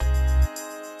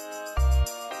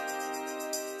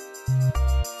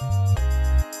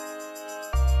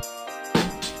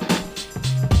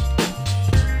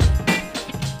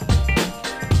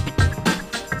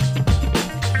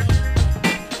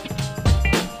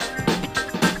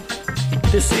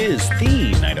This is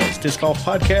the Night Owls Disc Golf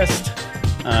Podcast.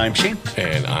 I'm Shane.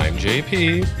 And I'm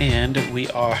JP. And we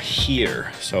are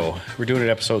here. So we're doing an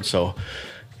episode, so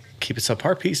keep it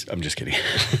subpar, peace. I'm just kidding.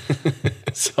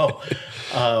 So,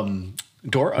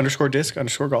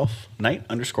 door_disc_golf,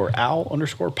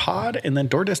 night_owl_pod, and then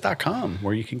doordisc.com,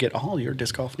 where you can get all your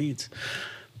disc golf needs.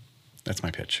 That's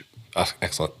my pitch.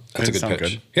 Excellent. That's a good pitch.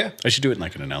 Good? Yeah. I should do it in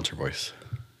like an announcer voice.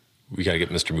 We got to get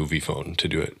Mr. Movie Phone to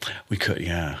do it. We could,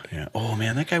 yeah. Oh,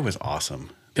 man, that guy was awesome.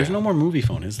 There's no more movie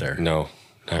phone, is there? No,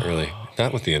 not really.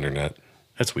 Not with the internet.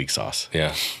 That's weak sauce.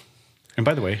 Yeah. And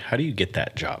by the way, how do you get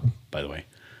that job, by the way?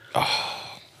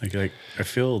 Oh. Like I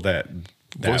feel that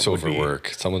voiceover work.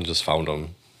 Someone just found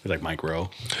him. Like Mike Rowe.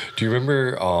 Do you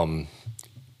remember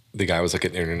the guy was like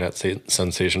an internet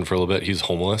sensation for a little bit? He's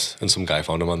homeless, and some guy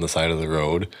found him on the side of the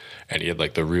road, and he had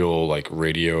like the real like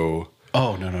radio...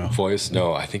 Oh, no. Voice?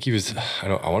 No, I think he was, I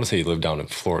want to say he lived down in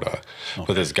Florida. Okay.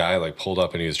 But this guy like pulled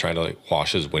up and he was trying to like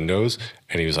wash his windows,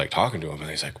 and he was like talking to him, and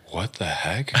he's like, what the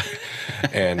heck?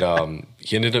 And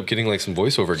he ended up getting like some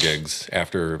voiceover gigs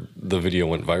after the video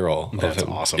went viral. That's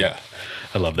awesome. Yeah.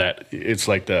 I love that. It's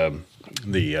like the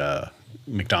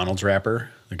McDonald's rapper,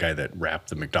 the guy that rapped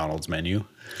the McDonald's menu.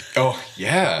 Oh,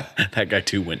 yeah. That guy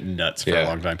too went nuts for a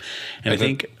long time. And I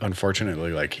think,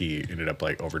 unfortunately, like he ended up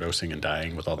like overdosing and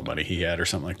dying with all the money he had or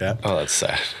something like that. Oh, that's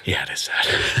sad. Yeah, it is sad.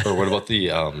 Or what about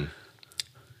the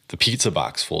pizza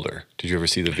box folder? Did you ever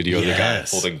see the video of the guy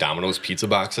folding Domino's pizza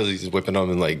boxes? He's whipping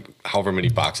them in like however many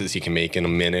boxes he can make in a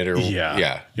minute or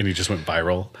yeah. And he just went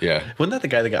viral. Yeah. Wasn't that the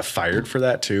guy that got fired for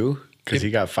that too? Because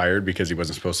he got fired because he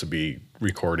wasn't supposed to be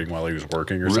recording while he was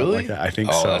working or something like that. I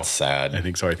think so. Oh, that's sad. I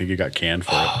think so. I think he got canned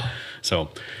for it. So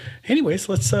anyways,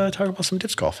 let's talk about some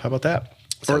disc golf. How about that?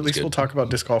 Or at least we'll talk about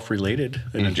disc golf related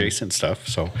and adjacent stuff.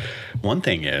 So one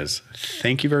thing is,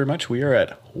 thank you very much. We are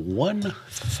at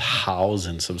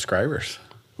 1,000 subscribers.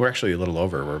 We're actually a little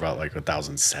over. We're about like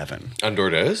 1,007. On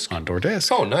DoorDisc? On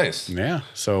DoorDisc. Oh, nice. Yeah.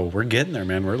 So we're getting there,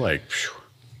 man. We're like, phew.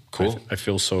 Cool. I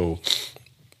feel so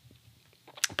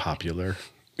popular.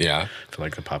 Yeah. I feel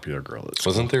like the popular girl.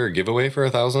 Wasn't there a giveaway for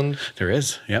 1,000? There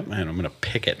is. Yep. And I'm going to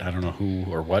pick it. I don't know who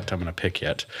or what I'm going to pick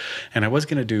yet. And I was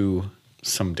going to do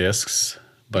some discs,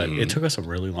 but it took us a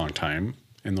really long time.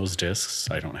 And those discs,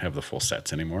 I don't have the full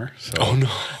sets anymore. So. Oh, no.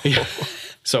 Yeah.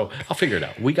 So I'll figure it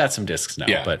out. We got some discs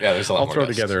now, but there's a lot I'll more throw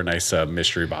discs. together a nice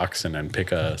mystery box and then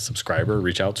pick a subscriber,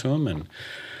 reach out to them, and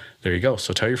there you go.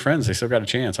 So tell your friends. They still got a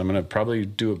chance. I'm going to probably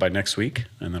do it by next week,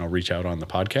 and then I'll reach out on the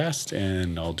podcast,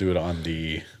 and I'll do it on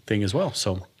the thing as well.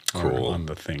 So cool. On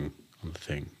the thing.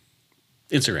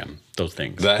 Instagram, those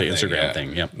things. The Instagram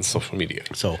thing, yep. Social media.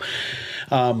 So,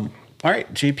 all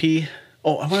right, JP.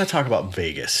 Oh, I want to talk about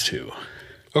Vegas, too.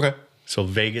 Okay. So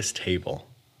Vegas table.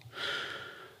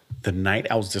 The Night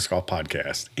Owls Disc Golf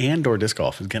Podcast and Door Disc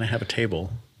Golf is going to have a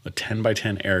table, a 10 by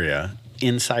 10 area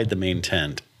inside the main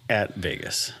tent at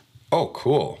Vegas. Oh,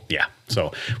 cool. Yeah.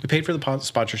 So we paid for the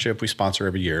sponsorship. We sponsor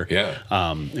every year. Yeah.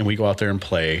 And we go out there and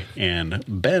play. And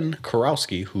Ben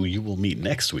Korowski, who you will meet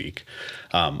next week,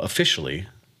 officially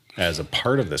as a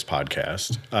part of this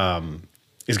podcast,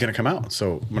 is going to come out.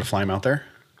 So I'm going to fly him out there.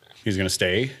 He's going to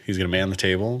stay. He's going to man the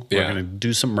table. We're going to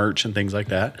do some merch and things like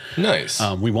that. Nice.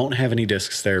 We won't have any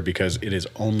discs there because it is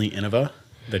only Innova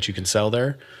that you can sell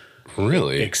there.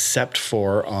 Really? Except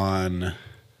for on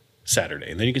Saturday.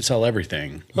 And then you can sell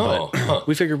everything. Oh, but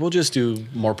we figured we'll just do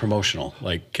more promotional,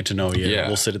 like get to know you. Yeah.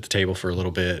 We'll sit at the table for a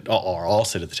little bit. Or I'll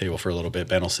sit at the table for a little bit.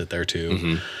 Ben will sit there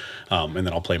too. And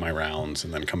then I'll play my rounds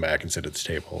and then come back and sit at the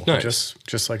table. Nice.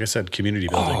 Just like I said, community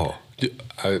building.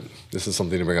 This is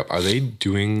something to bring up. Are they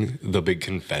doing the big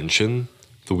convention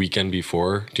the weekend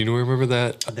before? Do you remember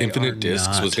that? They Infinite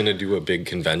Discs was going to do a big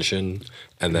convention,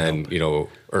 and then,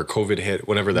 or COVID hit,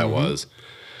 whenever that was.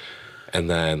 And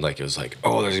then, it was like,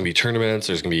 oh, there's going to be tournaments,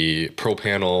 there's going to be pro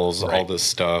panels, all this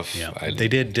stuff. Yeah. They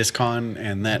did Discon,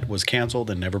 and that was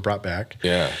canceled and never brought back.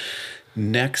 Yeah.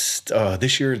 Next,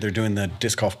 this year, they're doing the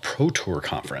Disc Golf Pro Tour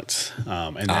Conference,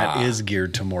 and that is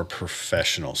geared to more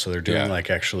professional. So they're doing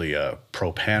actually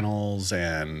pro panels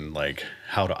and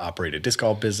how to operate a disc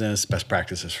golf business, best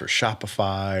practices for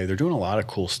Shopify. They're doing a lot of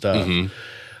cool stuff.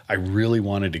 I really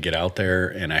wanted to get out there,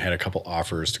 and I had a couple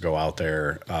offers to go out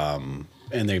there,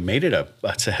 and they made it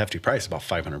that's a hefty price, about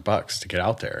 $500 to get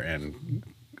out there and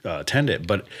attend it.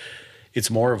 But it's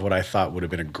more of what I thought would have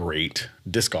been a great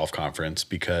disc golf conference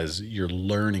because you're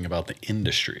learning about the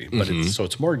industry. But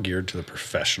it's more geared to the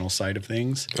professional side of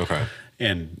things. Okay.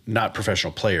 And not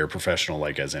professional player, professional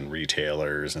as in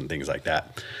retailers and things like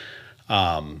that.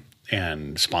 And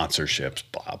sponsorships,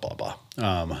 blah, blah,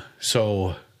 blah.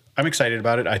 So I'm excited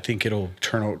about it. I think it'll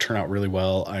turn out really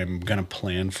well. I'm gonna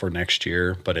plan for next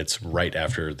year, but it's right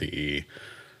after the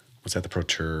Pro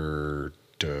Tour,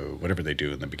 whatever they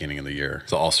do in the beginning of the year.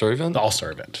 The All-Star event? The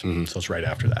All-Star event. So it's right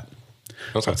after that.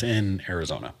 Okay. So it's in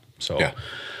Arizona. So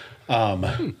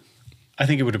I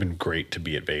think it would have been great to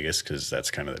be at Vegas because that's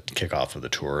kind of the kickoff of the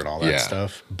tour and all that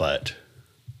stuff. But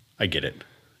I get it.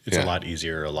 It's a lot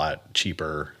easier, a lot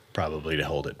cheaper probably to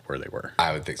hold it where they were.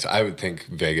 I would think so. I would think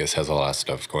Vegas has a lot of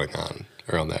stuff going on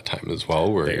around that time as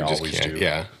well where they you just always can't. do.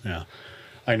 Yeah. Yeah.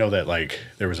 I know that like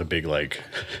there was a big like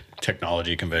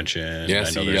technology convention. Yeah,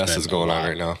 CES is going on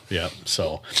right now. Yeah.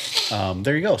 So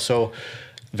there you go. So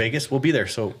Vegas will be there.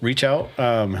 So reach out.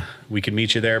 We can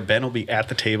meet you there. Ben will be at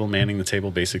the table, manning the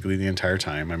table basically the entire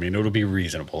time. I mean, it'll be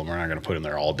reasonable. We're not going to put him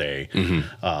there all day.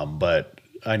 But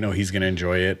I know he's going to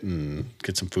enjoy it and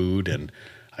get some food. And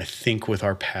I think with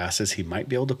our passes, he might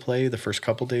be able to play the first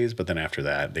couple days. But then after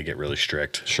that, they get really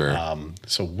strict. Sure.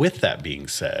 So with that being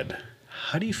said,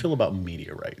 how do you feel about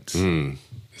media rights?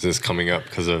 Is this coming up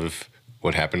because of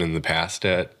what happened in the past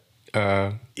at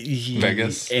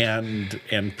Vegas? And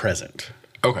present.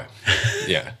 Okay.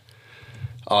 Yeah.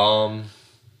 I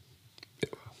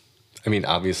mean,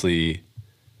 obviously,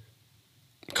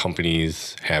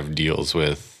 companies have deals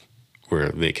with where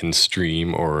they can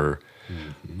stream or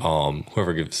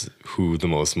whoever gives who the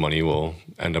most money will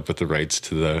end up with the rights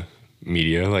to the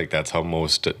media. Like that's how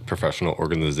most professional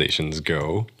organizations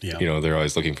go. Yeah. You know, they're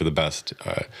always looking for the best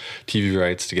TV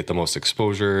rights to get the most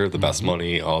exposure, the best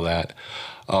money, all that.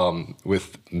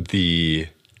 With the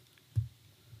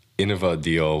Innova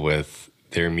deal with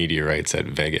their media rights at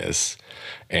Vegas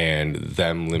and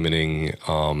them limiting,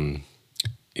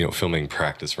 filming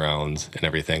practice rounds and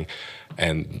everything,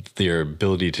 and their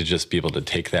ability to just be able to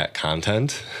take that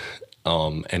content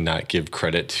and not give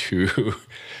credit to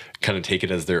kind of take it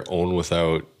as their own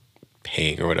without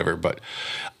paying or whatever. But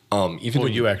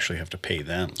you actually have to pay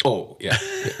them. Oh, yeah.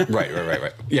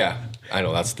 Right. Yeah, I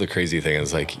know. That's the crazy thing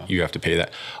is like you have to pay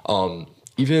that.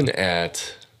 Even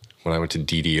at when I went to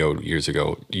DDO years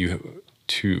ago,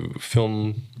 to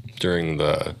film during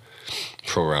the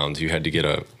pro rounds, you had to get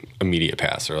a media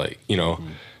pass or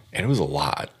and it was a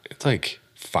lot. It's like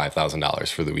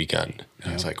 $5,000 for the weekend.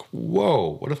 And I was like,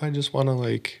 whoa, what if I just want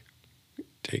to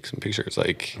take some pictures?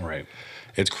 Right.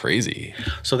 It's crazy.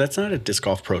 So that's not a Disc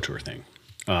Golf Pro Tour thing.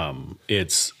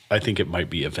 I think it might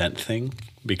be event thing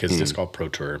because Disc Golf Pro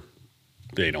Tour,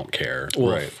 they don't care.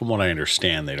 Well, from what I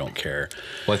understand, they don't care.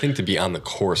 Well, I think to be on the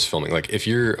course filming, like if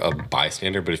you're a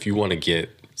bystander, but if you want to get,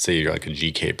 say you're like a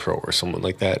GK Pro or someone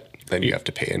like that, then you have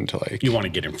to pay into you want to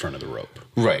get in front of the rope.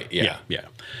 Right, yeah.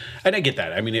 And I get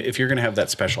that. I mean, if you're going to have that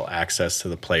special access to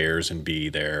the players and be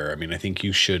there, I mean, I think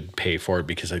you should pay for it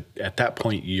because at that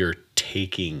point you're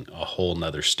taking a whole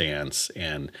nother stance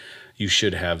and you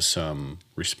should have some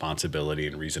responsibility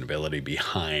and reasonability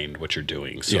behind what you're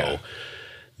doing. So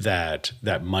that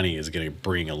money is going to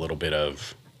bring a little bit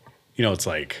of, it's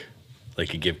like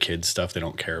you give kids stuff, they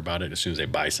don't care about it. As soon as they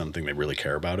buy something, they really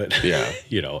care about it. Yeah.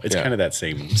 It's kind of that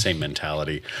same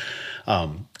mentality.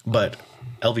 But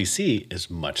LVC is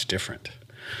much different.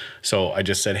 So I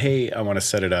just said, hey, I want to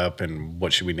set it up and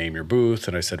what should we name your booth?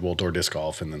 And I said, well, Door Disc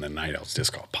Golf and then the Night Owls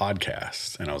Disc Golf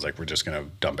podcast. And I was like, we're just going to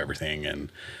dump everything.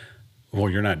 And well,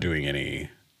 you're not doing any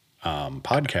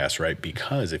podcasts, right?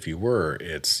 Because if you were,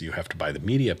 you have to buy the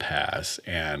media pass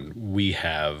and we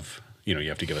have, you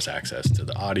have to give us access to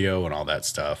the audio and all that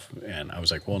stuff. And I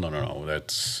was like, well, no,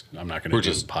 I'm not going to do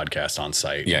a podcast on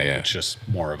site. Yeah. It's just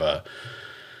more of a,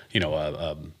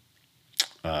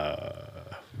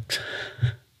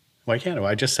 why can't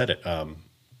I just said it.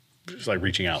 Just like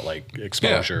reaching out, like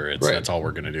exposure. That's all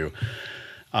we're going to do.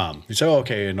 He said,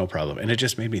 okay, no problem. And it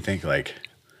just made me think like,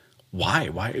 why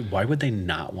would they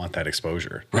not want that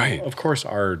exposure? Right. Now, of course,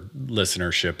 our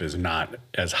listenership is not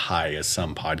as high as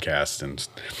some podcasts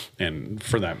and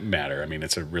for that matter, I mean,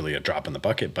 it's really a drop in the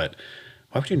bucket, but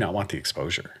why would you not want the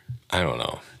exposure? I don't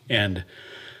know. And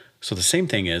so the same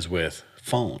thing is with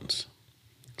phones.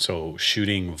 So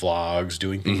shooting vlogs,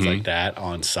 doing things like that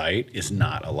on site is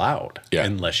not allowed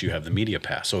unless you have the media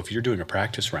pass. So if you're doing a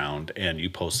practice round and you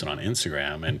post it on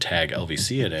Instagram and tag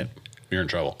LVC in it, you're in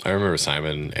trouble. I remember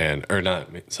Simon it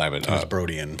was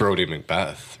Brody and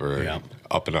Macbeth were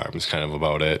up in arms kind of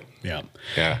about it. Yeah.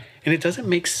 Yeah. And it doesn't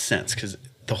make sense because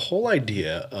the whole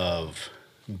idea of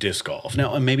disc golf,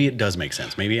 now maybe it does make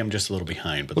sense. Maybe I'm just a little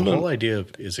behind, but the whole idea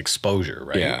is exposure,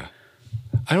 right? Yeah.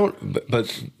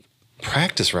 But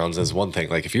practice rounds is one thing.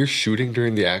 Like if you're shooting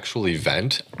during the actual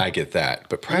event, I get that.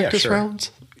 But practice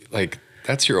rounds, like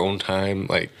that's your own time.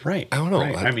 Like, right. I don't know.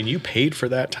 Right. I mean, you paid for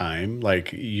that time.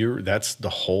 Like that's the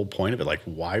whole point of it. Like,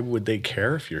 why would they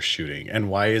care if you're shooting? And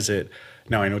why is it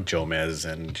now? I know Jomez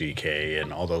and GK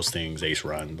and all those things, Ace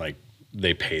Run, like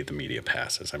they pay the media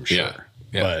passes, I'm sure.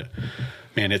 Yeah. But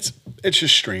man, it's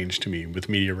just strange to me with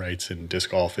media rights and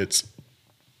disc golf.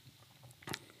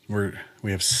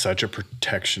 We have such a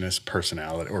protectionist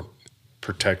personality or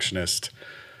protectionist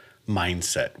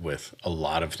mindset with a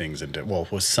lot of things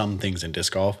with some things in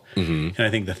disc golf. And I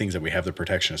think the things that we have the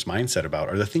protectionist mindset about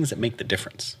are the things that make the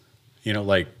difference. You know,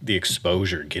 like the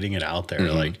exposure, getting it out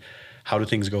there. Like, how do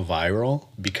things go viral?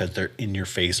 Because they're in your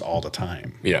face all the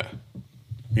time. Yeah.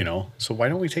 You know, so why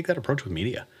don't we take that approach with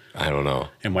media? I don't know.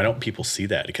 And why don't people see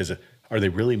that? Because are they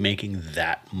really making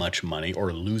that much money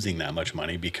or losing that much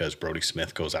money because Brody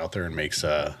Smith goes out there and makes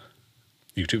a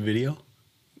YouTube video?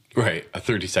 Right. A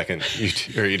 30-second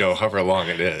YouTube, or, you know, however long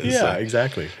it is. Yeah, like,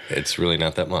 exactly. It's really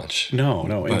not that much. No.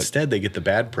 But instead, they get the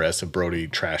bad press of Brody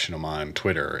trashing them on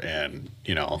Twitter and,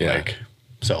 you know, like,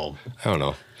 so. I don't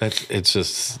know. That's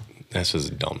just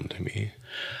dumb to me.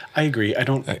 I agree.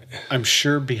 I'm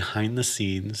sure behind the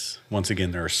scenes, once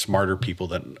again, there are smarter people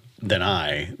than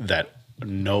I that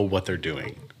know what they're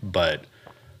doing, but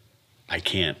I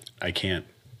can't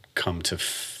come to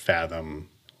fathom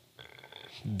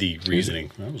the reasoning.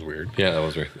 That was weird. Yeah, that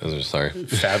was weird. Sorry.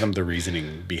 Fathom the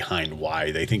reasoning behind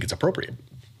why they think it's appropriate.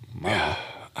 Wow.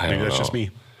 I don't know. That's just me.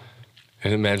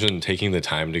 And imagine taking the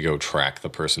time to go track the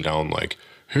person down, like,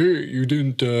 hey, you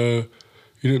didn't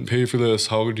pay for this.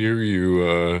 How dare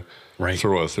you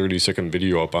throw a 30-second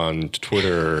video up on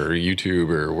Twitter or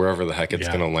YouTube or wherever the heck it's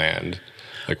going to land?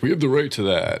 Like, we have the right to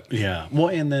that. Yeah. Well,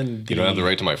 and then you don't have the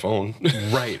right to my phone.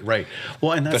 Right.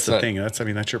 Well, and that's the thing.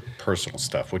 That's your personal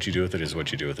stuff. What you do with it is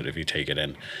what you do with it if you take it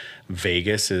in.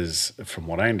 Vegas is, from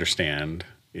what I understand,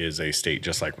 is a state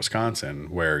just like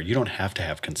Wisconsin where you don't have to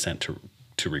have consent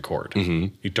to record.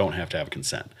 You don't have to have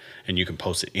consent. And you can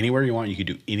post it anywhere you want. You can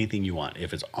do anything you want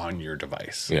if it's on your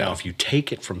device. Yeah. Now, if you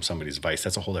take it from somebody's device,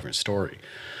 that's a whole different story.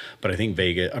 But I think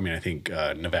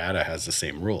Nevada has the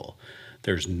same rule.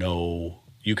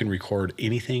 You can record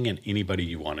anything and anybody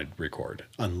you want to record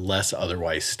unless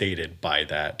otherwise stated by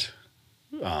that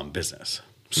business.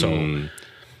 So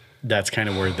that's kind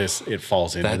of where it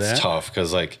falls into that. That's tough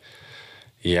because, like,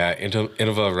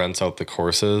 Innova rents out the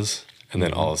courses and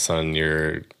then all of a sudden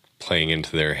you're playing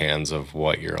into their hands of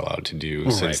what you're allowed to do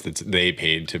since they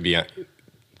paid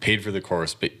for the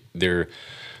course, but the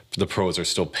pros are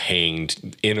still paying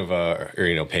Innova or,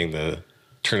 you know, paying the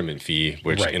tournament fee,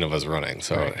 which Innova's running.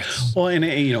 So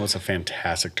it's a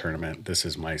fantastic tournament. This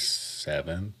is my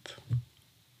 7th,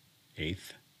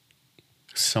 8th,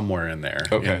 somewhere in there,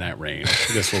 in that range.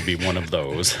 This will be one of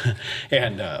those.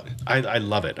 And I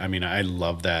love it. I mean, I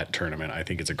love that tournament. I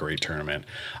think it's a great tournament.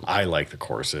 I like the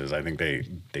courses. I think they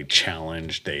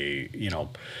challenge, so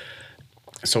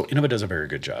Innova does a very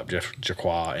good job. Jeff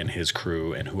Jacqua and his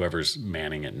crew and whoever's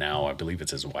manning it now, I believe it's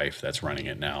his wife that's running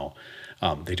it now.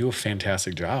 They do a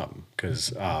fantastic job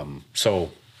because,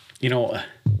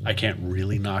 I can't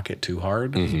really knock it too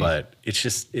hard, but it's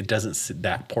just,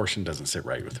 that portion doesn't sit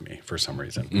right with me for some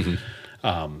reason.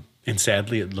 And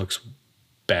sadly, it looks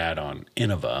bad on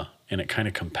Innova, and it kind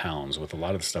of compounds with a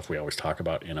lot of the stuff we always talk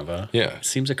about Innova. Yeah. It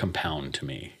seems to compound to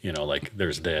me, like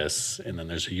there's this, and then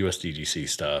there's the USDGC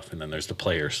stuff, and then there's the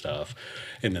player stuff,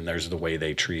 and then there's the way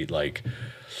they treat, they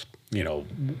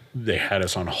had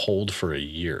us on hold for a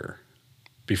year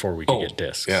before we could get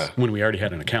discs when we already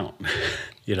had an account.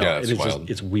 It's wild.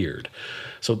 It's weird.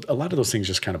 So a lot of those things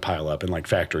just kind of pile up. And like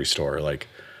Factory Store, like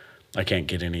I can't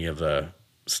get any of the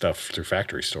stuff through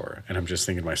Factory Store. And I'm just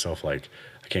thinking to myself, like,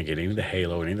 I can't get any of the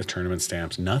Halo, any of the tournament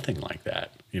stamps, nothing like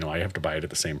that. I have to buy it at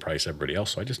the same price everybody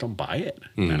else. So I just don't buy it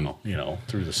now,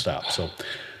 through the stuff. So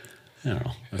I don't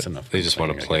know. That's enough. They just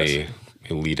want to play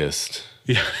elitist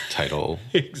title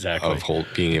of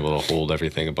being able to hold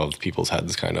everything above people's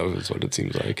heads, kind of is what it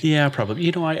seems like. Yeah,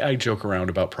 probably. I joke around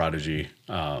about Prodigy.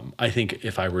 I think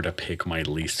if I were to pick my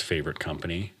least favorite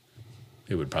company,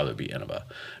 it would probably be Innova.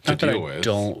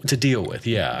 To deal with.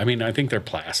 Yeah. I mean, I think their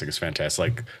plastic is fantastic.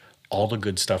 Like all the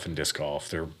good stuff in disc golf,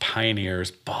 they're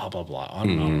pioneers, blah, blah, blah, on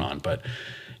and on and on. But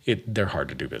they're hard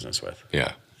to do business with.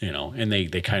 Yeah. And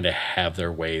they kind of have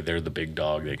their way. They're the big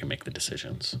dog. They can make the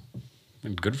decisions.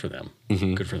 And good for them.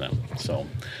 Good for them. So,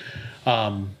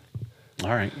 all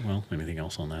right. Well, anything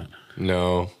else on that?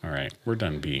 No. All right. We're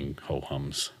done being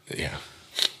ho-hums. Yeah.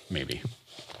 Maybe.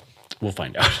 We'll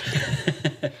find out.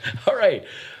 All right.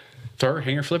 Thor,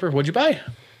 hanger flipper, what'd you buy?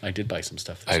 I did buy some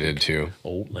stuff this week. Did too.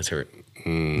 Oh, let's hear it.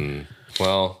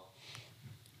 Well,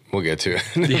 we'll get to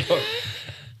it.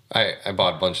 I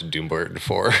bought a bunch of Doombird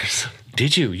 4s.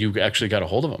 Did you? You actually got a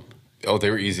hold of them? Oh, they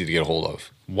were easy to get a hold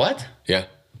of. What? Yeah.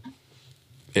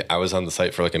 Yeah, I was on the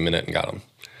site for like a minute and got them.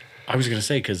 I was going to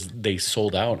say, because they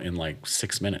sold out in like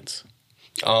 6 minutes.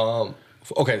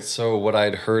 Okay, so what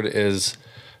I'd heard is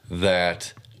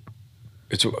that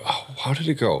how did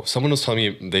it go? Someone was telling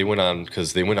me they went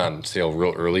on sale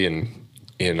real early in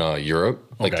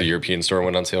Europe. Like the European store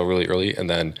went on sale really early, and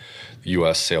then the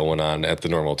U.S. sale went on at the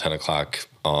normal 10 o'clock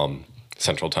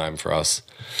Central Time for us.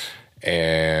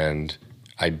 And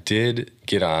I did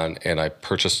get on, and I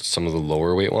purchased some of the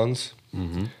lower weight ones.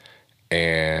 Mm-hmm.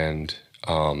 And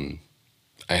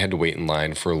I had to wait in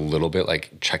line for a little bit.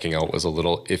 Like, checking out was a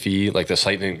little iffy. Like, the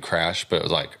site didn't crash, but it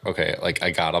was like, okay, like,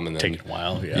 I got them. And then taking a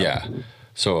while, yeah. Yeah.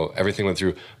 So everything went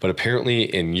through. But apparently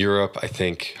in Europe, I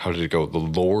think, how did it go? The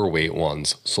lower weight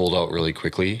ones sold out really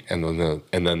quickly. And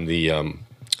then the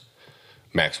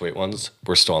max weight ones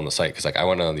were still on the site. Because, like, I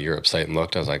went on the Europe site and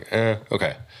looked. I was like,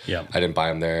 okay. Yeah. I didn't buy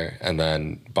them there. And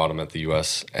then bought them at the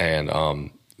U.S. And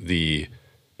the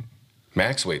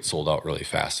max weight sold out really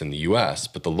fast in the U.S.,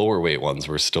 but the lower weight ones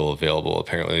were still available.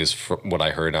 Apparently, is from what I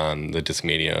heard on the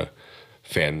Discmania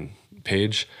fan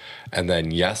page. And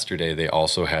then yesterday, they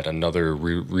also had another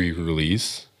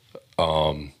re-release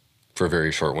for a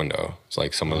very short window. It's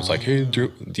like someone was like, "Hey,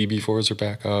 DB4s are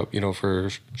back up, for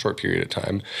a short period of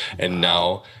time," and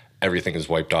now everything is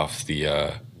wiped off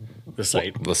the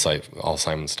site. The site, all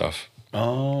Simon stuff.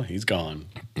 Oh, he's gone.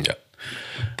 Yeah,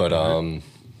 but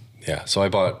yeah. So I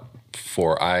bought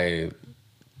 4. I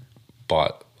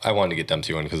wanted to get them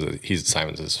to one because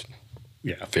Simon's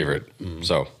favorite. Mm-hmm.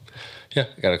 So yeah,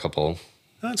 I got a couple.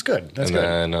 That's good. That's good.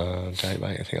 And then did I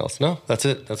buy anything else? No, that's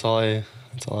it. That's all I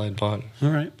bought. All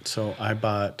right. So I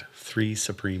bought 3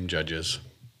 Supreme Judges.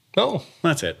 Oh,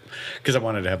 that's it. Because I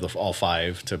wanted to have all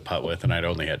 5 to putt with, and I'd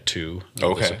only had 2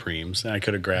 of the Supremes. And I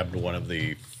could have grabbed one of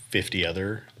the 50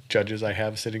 other Judges I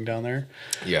have sitting down there.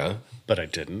 Yeah. But I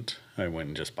didn't. I went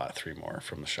and just bought 3 more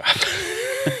from the shop.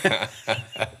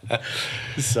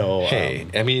 So hey,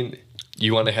 I mean,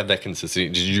 you want to have that consistency.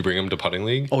 Did you bring them to putting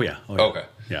league? Oh yeah. Okay.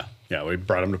 Yeah. We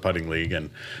brought them to putting league, and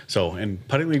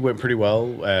putting league went pretty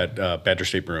well at Badger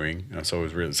State Brewing. So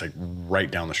it's like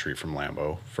right down the street from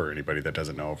Lambeau for anybody that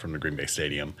doesn't know, from the Green Bay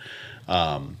Stadium.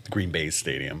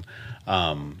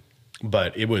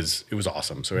 But it was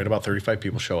awesome. So we had about 35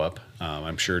 people show up.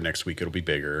 I'm sure next week it'll be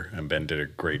bigger, and Ben did a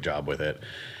great job with it.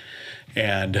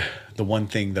 And the one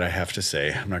thing that I have to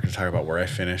say, I'm not going to talk about where I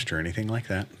finished or anything like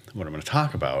that. What I'm going to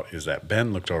talk about is that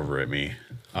Ben looked over at me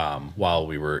while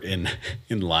we were in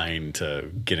line to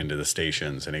get into the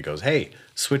stations, and he goes, "Hey,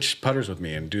 switch putters with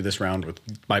me and do this round with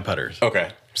my putters."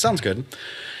 Okay. Sounds good.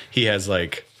 He has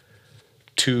like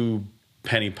 2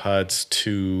 penny putts,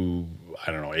 2,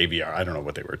 I don't know, AVR. I don't know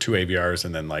what they were. 2 AVRs,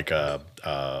 and then like a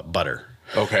butter.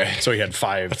 Okay. So he had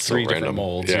 3 different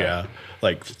molds. Yeah.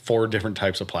 Like 4 different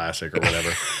types of plastic or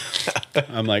whatever.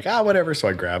 I'm like, whatever. So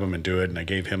I grab them and do it. And I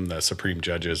gave him the Supreme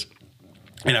Judges.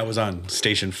 And I was on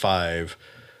station 5,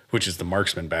 which is the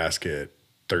marksman basket,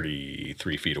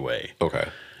 33 feet away. Okay.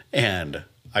 And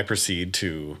I proceed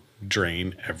to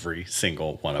drain every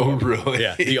single one of them. Oh, really?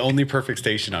 Yeah. The only perfect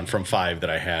station from 5 that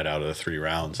I had out of the 3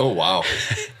 rounds. Oh, wow.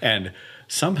 And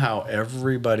somehow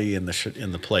everybody in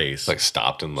the place like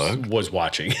stopped and looked, was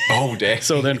watching. Oh, dang.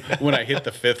 So then when I hit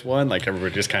the 5th one, like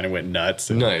everybody just kind of went nuts.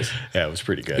 Nice. Yeah, it was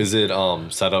pretty good. Is it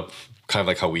set up kind of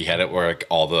like how we had it, where like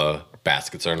all the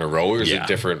baskets are in a row, or is it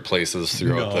different places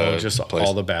throughout the just place?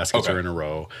 All the baskets are in a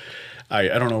row. I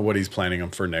don't know what he's planning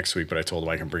them for next week, but I told him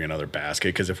I can bring another basket,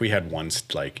 because if we had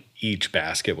like each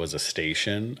basket was a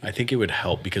station, I think it would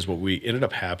help, because what we ended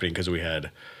up happening, because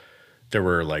there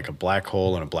were like a black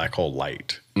hole and a black hole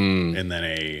light, and then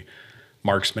a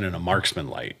marksman and a marksman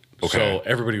light. Okay. So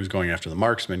everybody was going after the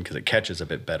marksman because it catches a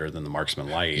bit better than the marksman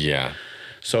light. Yeah.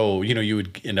 So, you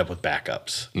would end up with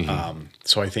backups. Mm-hmm.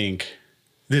 So I think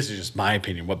this is just my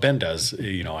opinion. What Ben does,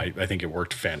 I think it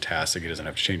worked fantastic. He doesn't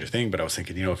have to change a thing, but I was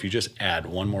thinking, if you just add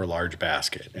one more large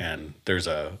basket, and there's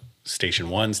a station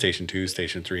 1, station 2,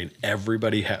 station 3, and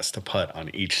everybody has to putt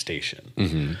on each station.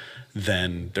 Mm-hmm.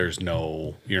 Then there's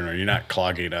no, you're not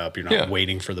clogging it up. You're not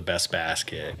waiting for the best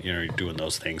basket. You're doing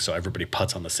those things. So everybody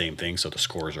putts on the same thing, so the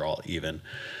scores are all even.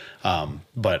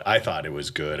 But I thought it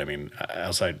was good. I mean,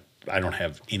 outside, I don't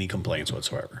have any complaints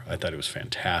whatsoever. I thought it was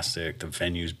fantastic. The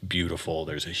venue's beautiful.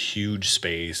 There's a huge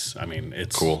space. I mean,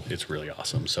 it's cool. It's really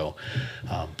awesome. So,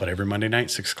 but every Monday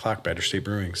night, 6 o'clock, Badger State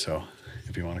Brewing. So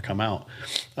if you want to come out.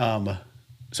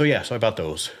 So I bought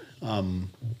those. All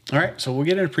right, so we'll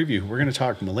get into preview. We're going to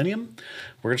talk Millennium.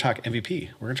 We're going to talk MVP.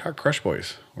 We're going to talk Crush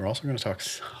Boys. We're also going to talk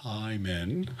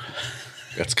Simon.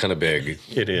 That's kind of big.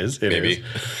 It is. Maybe.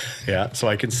 Yeah, so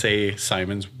I can say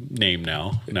Simon's name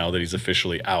now that he's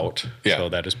officially out. Yeah. So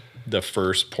that is the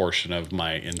first portion of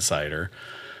my insider.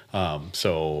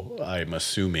 So I'm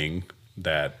assuming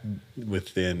that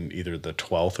within either the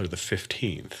 12th or the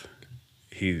 15th,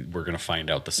 we're going to find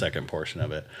out the second portion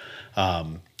of it.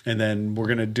 And then we're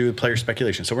going to do player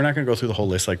speculation. So we're not going to go through the whole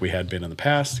list like we had been in the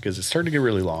past because it's starting to get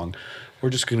really long. We're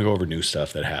just going to go over new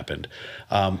stuff that happened.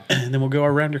 And then we'll go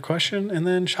around your question and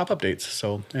then shop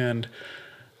updates. And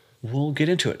we'll get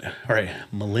into it. All right,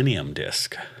 Millennium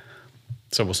Disc.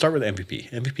 So we'll start with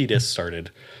MVP. MVP Disc started,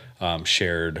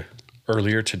 shared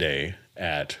earlier today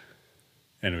and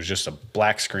it was just a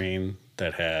black screen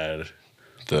that had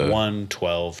the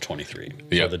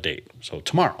 1/12/23. So the date. So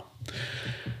tomorrow.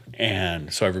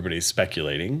 And so everybody's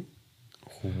speculating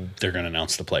they're going to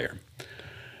announce the player.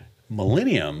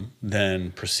 Millennium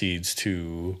then proceeds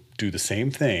to do the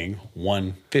same thing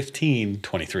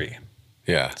 1/15/23.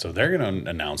 Yeah. So they're going to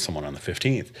announce someone on the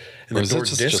 15th. And or is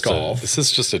this disc golf. This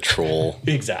is just a troll.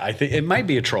 Exactly. I think it might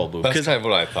be a troll move. That's kind of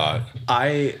what I thought.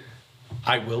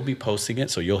 I will be posting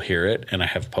it, so you'll hear it, and I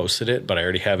have posted it, but I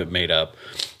already have it made up.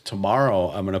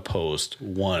 Tomorrow, I'm going to post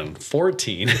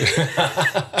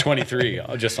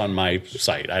 1/14/23 just on my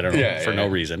site. I don't know, for no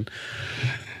reason.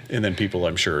 And then people,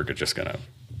 I'm sure, are just going to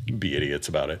be idiots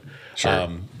about it. Sure.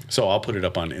 So I'll put it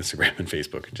up on Instagram and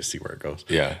Facebook and just see where it goes.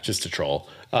 Yeah. Just to troll.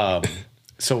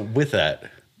 So with that,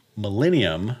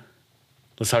 Millennium,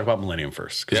 let's talk about Millennium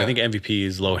first, because I think MVP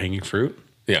is low-hanging fruit.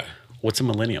 Yeah. What's a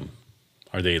Millennium?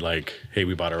 Are they like, hey,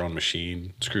 we bought our own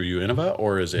machine, screw you, Innova,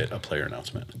 or is it a player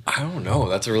announcement? I don't know.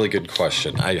 That's a really good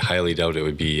question. I highly doubt it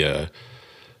would be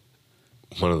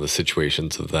one of the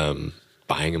situations of them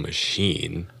buying a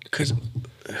machine. Because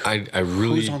I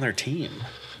really... Who's on their team?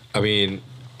 I mean,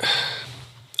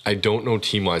 I don't know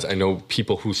team-wise. I know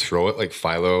people who throw it, like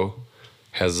Philo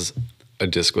has a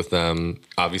disc with them.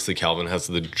 Obviously, Calvin has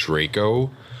the Draco.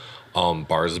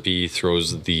 Barsby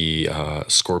throws the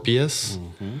Scorpius.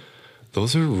 Mm-hmm.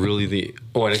 Those are really the...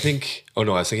 Oh, and I think... Oh,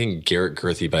 no, I was thinking Garrett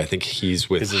Girthy, but I think he's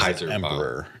with Heiser.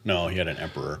 Emperor. No, he had an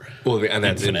Emperor. Well, and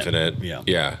that's Infinite.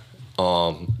 Yeah.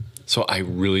 So I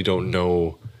really don't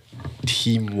know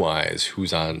team-wise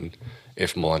who's on...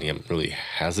 If Millennium really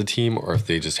has a team or if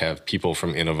they just have people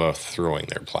from Innova throwing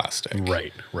their plastic.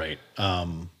 Right.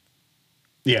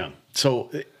 Yeah. So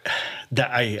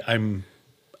that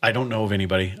I don't know of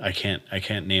anybody. I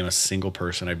can't name a single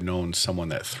person. I've known someone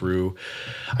that threw.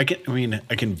 I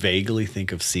can vaguely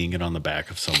think of seeing it on the back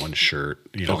of someone's shirt.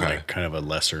 Like kind of a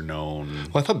lesser known.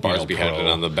 Well, I thought Barsby had it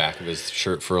on the back of his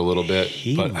shirt for a little bit,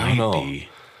 but I don't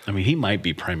know. He might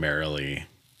be primarily.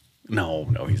 No,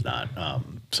 he's not.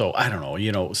 So I don't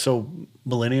know. So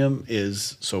Millennium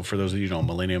is. So for those of you who know,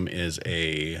 Millennium is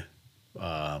a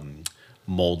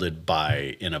molded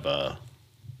by Innova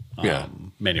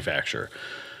manufacturer.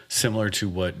 Similar to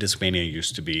what Discmania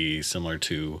used to be, similar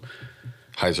to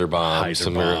Heiser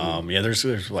Bomb. Yeah,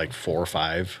 there's like 4 or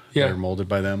 5 that are molded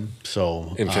by them.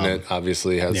 So Infinite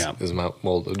obviously is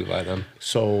molded by them.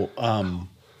 So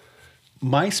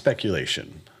my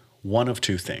speculation, one of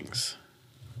two things.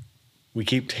 We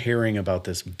keep hearing about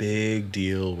this big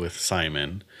deal with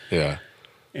Simon. Yeah.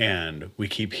 And we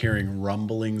keep hearing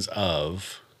rumblings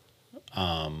of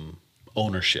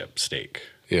ownership stake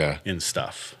in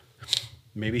stuff.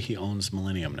 Maybe he owns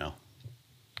Millennium now.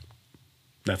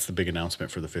 That's the big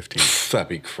announcement for the 15th. That'd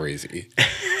be crazy.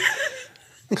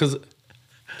 Because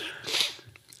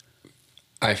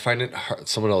I find it hard.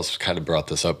 Someone else kind of brought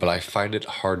this up, but I find it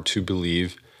hard to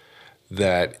believe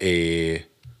that a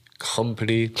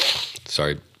company...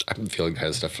 Sorry, I'm feeling kind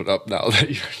of stuffed up now that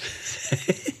you're...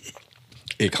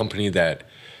 A company that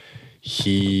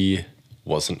he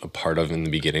wasn't a part of in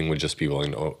the beginning would just be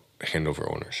willing to hand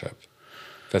over ownership.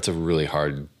 That's a really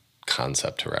hard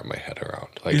concept to wrap my head around.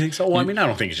 Like, you think so? Well, I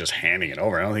don't think it's just handing it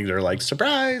over. I don't think they're like,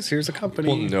 surprise, here's a company.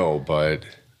 Well, no, but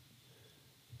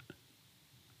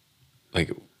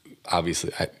like,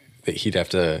 obviously, he'd have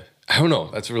to. I don't know.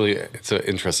 It's an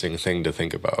interesting thing to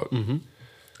think about. Mm-hmm.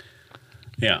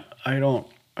 Yeah,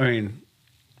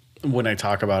 when I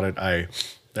talk about it,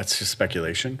 that's just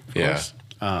speculation, of course.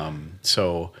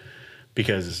 So,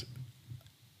 because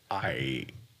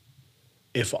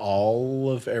if all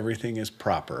of everything is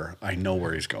proper, I know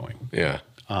where he's going. Yeah.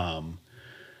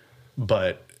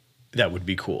 But that would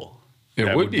be cool.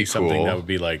 That would be something cool. That would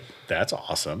be like, that's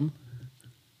awesome.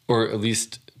 Or at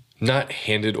least not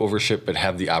handed ownership, but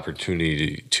have the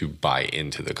opportunity to buy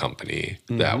into the company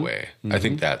that way. Mm-hmm. I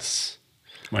think that's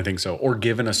I think so. Or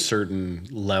given a certain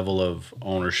level of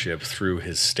ownership through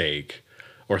his stake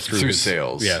or through his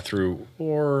sales. Yeah,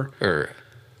 or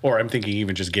I'm thinking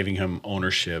even just giving him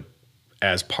ownership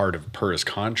as per his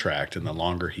contract, and the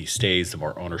longer he stays, the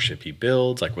more ownership he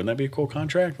builds. Like, wouldn't that be a cool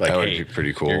contract? Like, that would be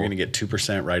pretty cool. You're going to get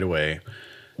 2% right away,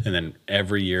 and then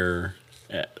every year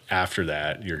after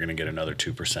that, you're going to get another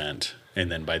 2%,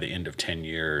 and then by the end of 10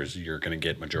 years, you're going to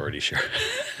get majority share.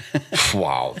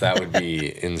 Wow, that would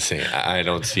be insane. I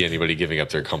don't see anybody giving up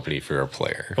their company for a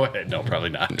player. No, probably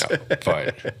not. No,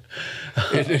 but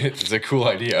it's a cool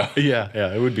idea.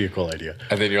 Yeah, it would be a cool idea.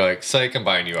 And then you're like, psych, I'm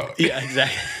buying you out. Yeah,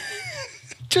 exactly.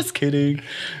 Just kidding.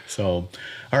 So,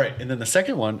 all right. And then the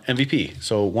second one, MVP.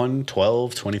 So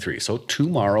 1/12/23. So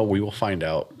tomorrow we will find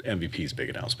out MVP's big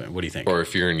announcement. What do you think? Or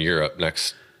if you're in Europe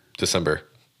next December.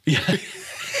 Yeah.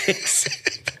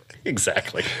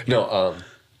 Exactly. No,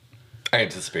 I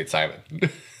anticipate Simon.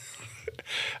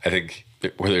 I think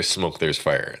where there's smoke, there's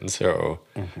fire. And so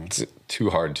it's too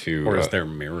hard to... Or is there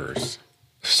mirrors?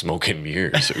 Smoke and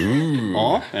mirrors. Ooh.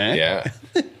 Oh, eh? Yeah.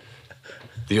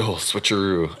 The old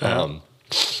switcheroo.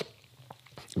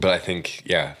 But I think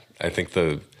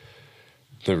the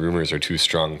rumors are too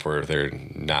strong for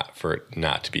it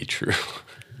not to be true.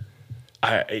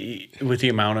 With the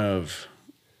amount of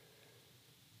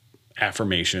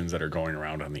affirmations that are going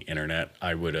around on the internet,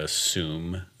 I would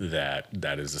assume that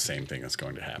is the same thing that's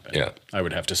going to happen. Yeah. I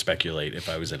would have to speculate if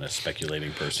I was in a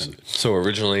speculating person. So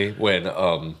originally when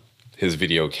his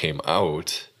video came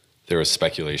out, there was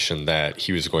speculation that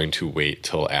he was going to wait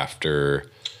till after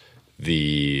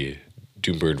the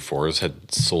Doombird 4s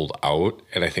had sold out,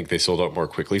 and I think they sold out more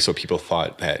quickly, so people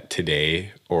thought that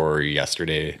today or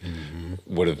yesterday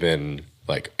would have been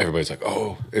like, everybody's like,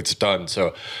 oh, it's done.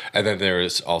 So, and then there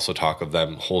was also talk of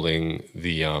them holding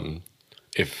the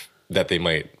that they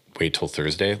might wait till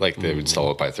Thursday, like they would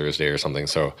sell it by Thursday or something,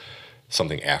 so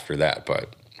something after that.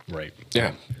 But right.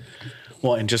 Yeah.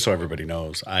 Well, and just so everybody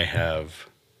knows, I have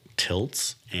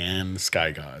Tilts and Sky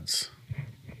Gods.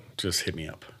 Just hit me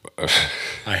up.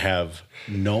 I have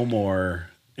no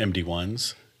more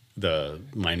MD1s, the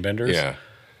Mindbenders. Yeah.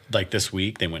 Like this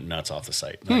week, they went nuts off the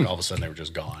site. Like all of a sudden, they were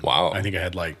just gone. Wow. I think I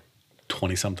had like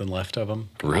 20-something left of them.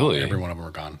 Really? Every one of them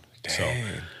were gone. Dang. So,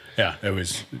 yeah, it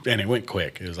was, and it went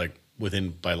quick. It was like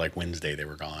by like Wednesday, they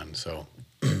were gone. So,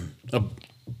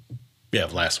 yeah,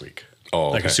 last week. Oh,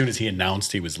 okay. Like as soon as he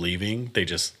announced he was leaving, they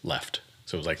just left.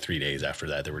 So it was like 3 days after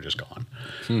that, they were just gone.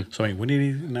 So, when did he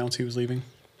announce he was leaving?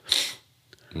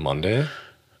 Monday?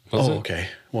 Okay.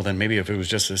 Well, then maybe if it was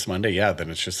just this Monday, yeah, then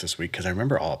it's just this week. Because I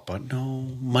remember but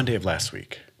no, Monday of last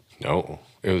week. No,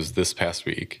 it was this past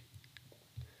week.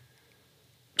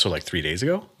 So like 3 days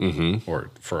ago? Mm-hmm.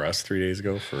 Or for us, 3 days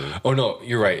ago? Oh, no,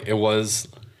 you're right. It was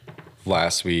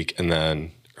last week, and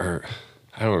then, or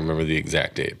I don't remember the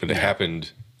exact date, but it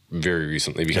happened very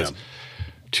recently because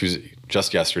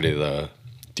just yesterday, the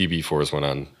DB4s went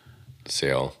on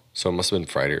sale. So it must have been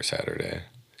Friday or Saturday.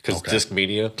 Because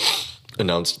Discmania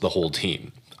announced the whole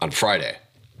team on Friday.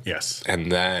 Yes.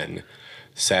 And then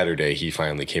Saturday, he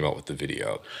finally came out with the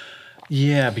video.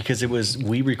 Yeah, because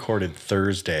we recorded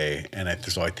Thursday, and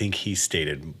so I think he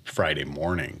stated Friday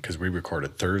morning because we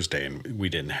recorded Thursday, and we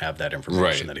didn't have that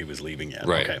information that he was leaving yet.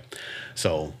 Right. Okay.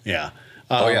 So, yeah.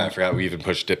 I forgot we even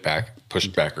pushed back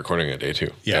recording a day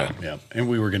too. Yeah. And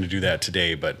we were going to do that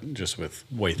today, but just with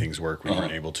the way things work, we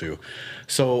weren't able to.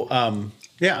 So,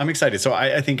 yeah, I'm excited. So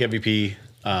I think MVP,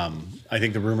 I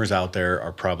think the rumors out there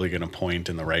are probably going to point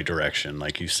in the right direction.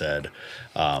 Like you said,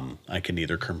 I can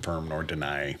neither confirm nor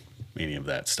deny any of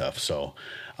that stuff. So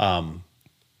how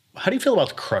do you feel about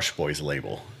the Crush Boys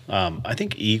label? I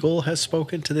think Eagle has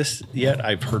spoken to this yet.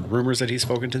 I've heard rumors that he's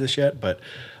spoken to this yet, but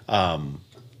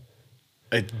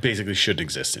it basically shouldn't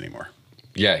exist anymore.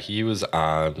 Yeah, he was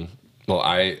on... Well,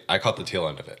 I caught the tail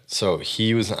end of it. So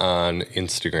he was on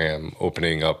Instagram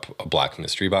opening up a Black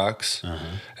Mystery Box.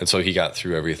 And so he got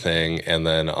through everything. And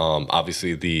then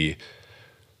obviously the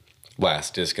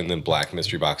last disc and then Black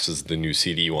Mystery Box is the new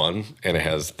CD one. And it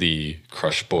has the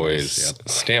Crush Boys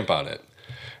stamp on it.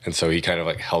 And so he kind of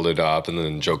like held it up and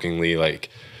then jokingly like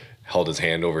held his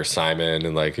hand over Simon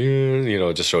and like,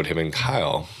 just showed him and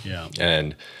Kyle. Yeah.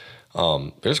 And...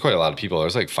 there's quite a lot of people.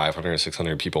 There's like 500 or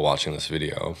 600 people watching this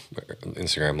video,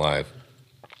 Instagram Live.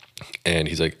 And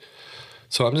he's like,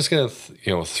 so I'm just going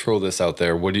to, throw this out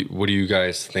there. What do you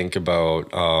guys think about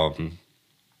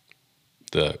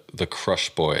the Crush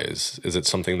Boys? Is it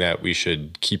something that we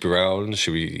should keep around?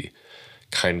 Should we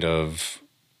kind of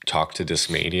talk to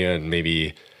Discmania and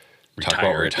maybe talk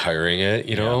about retiring it,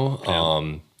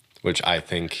 Yeah. Which I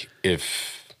think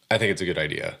it's a good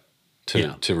idea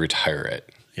to retire it.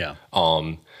 Yeah.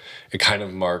 It kind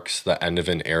of marks the end of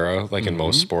an era, like in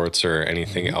most sports or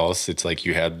anything else. It's like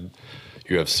you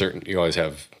always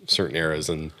have certain eras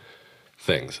and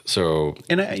things. So,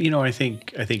 and I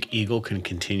think Eagle can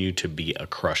continue to be a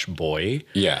crush boy.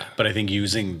 Yeah. But I think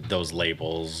using those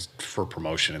labels for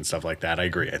promotion and stuff like that, I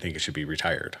agree. I think it should be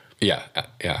retired. Yeah,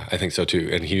 I think so too.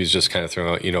 And he was just kind of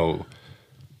throwing out,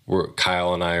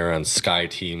 Kyle and I are on Sky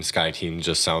Team. Sky Team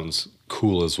just sounds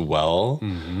cool as well.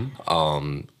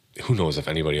 Who knows if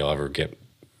anybody will ever get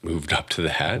moved up to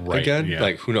that again? Yeah.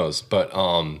 Like, who knows? But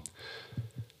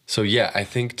so yeah, I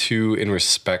think too, in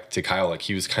respect to Kyle, like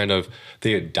he was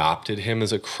they adopted him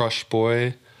as a crush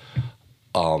boy,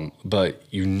 but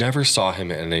you never saw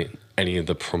him in any of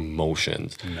the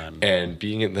promotions. None. And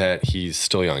being that he's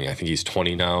still young, I think he's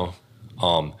 20 now.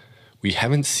 We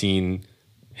haven't seen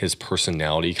his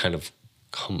personality kind of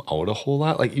come out a whole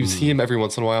lot. Like you see him every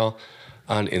once in a while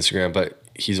on Instagram, but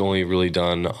he's only really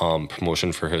done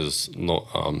promotion for his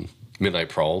midnight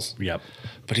prowls. Yep.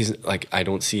 But he's like, I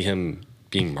don't see him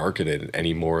being marketed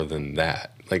any more than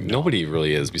that. Like nobody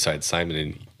really is besides Simon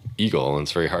and Eagle, and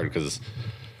it's very hard because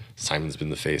Simon's been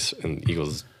the face and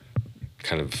Eagle's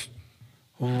kind of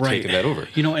taken that over.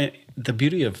 The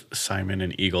beauty of Simon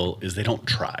and Eagle is they don't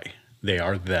try. They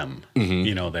are them.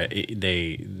 That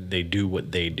they do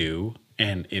what they do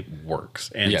and it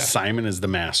works. And Simon is the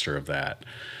master of that.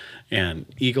 And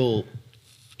Eagle,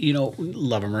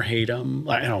 love him or hate him.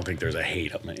 I don't think there's a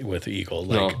hate him with Eagle.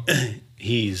 Like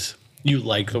you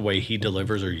like the way he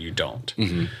delivers or you don't.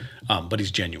 But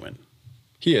he's genuine.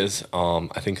 He is.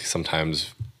 I think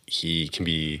sometimes he can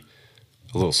be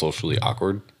a little socially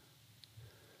awkward.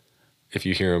 If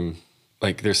you hear him,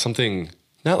 like there's something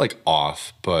not like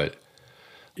off, but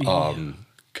kind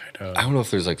of. I don't know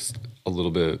if there's like a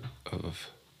little bit of,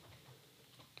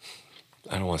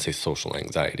 I don't want to say social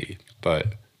anxiety,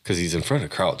 but because he's in front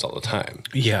of crowds all the time.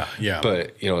 Yeah.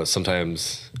 But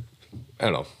sometimes I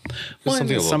don't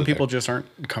know. Some people just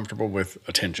aren't comfortable with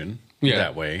attention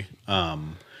that way.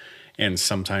 And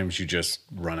sometimes you just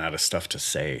run out of stuff to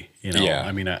say, Yeah.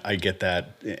 I mean, I get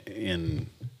that in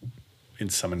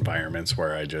some environments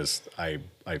where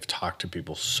I've talked to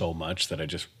people so much that I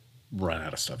just run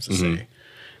out of stuff to say.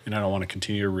 And I don't want to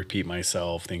continue to repeat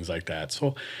myself, things like that.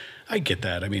 So I get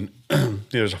that. I mean,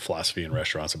 there's a philosophy in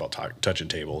restaurants about touching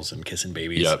tables and kissing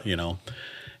babies,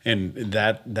 and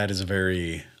that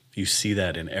is you see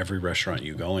that in every restaurant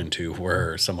you go into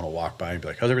where someone will walk by and be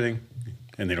like, how's everything?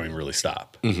 And they don't even really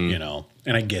stop, and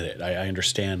I get it. I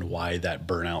understand why that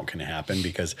burnout can happen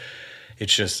because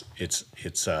it's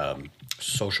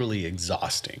socially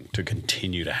exhausting to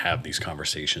continue to have these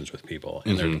conversations with people.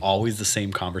 And they're always the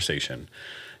same conversation,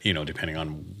 depending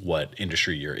on what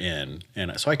industry you're in.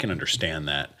 And so I can understand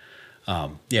that.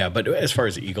 But as far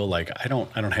as Eagle, like I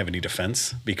don't have any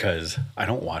defense because I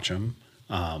don't watch him.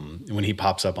 When he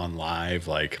pops up on live,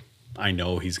 like I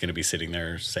know he's going to be sitting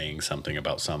there saying something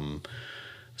about something,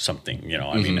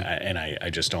 I mean, I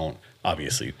just don't,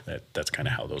 obviously that's kind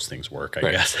of how those things work,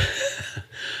 I guess.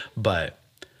 But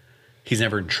he's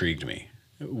never intrigued me.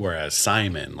 Whereas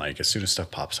Simon, like as soon as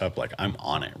stuff pops up, like I'm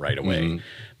on it right away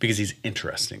because he's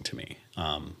interesting to me.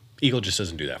 Eagle just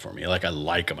doesn't do that for me. Like I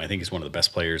like him. I think he's one of the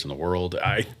best players in the world.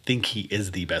 I think he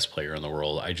is the best player in the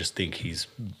world. I just think he's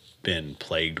been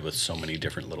plagued with so many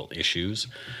different little issues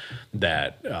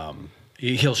that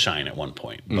he'll shine at one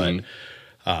point.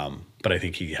 But I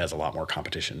think he has a lot more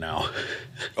competition now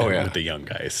with the young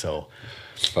guys. So,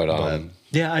 but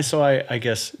I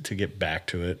guess to get back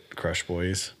to it, Crush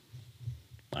Boys,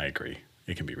 I agree.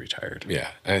 It can be retired.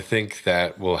 Yeah. I think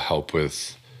that will help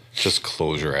with just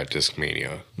closure at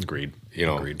Discmania. Agreed.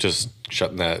 Agreed. Just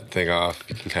shutting that thing off.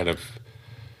 You can kind of,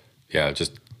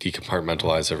 just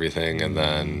decompartmentalize everything and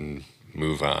then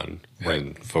move on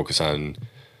and focus on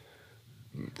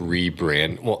not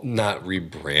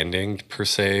rebranding per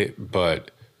se,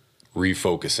 but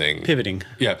refocusing. Pivoting.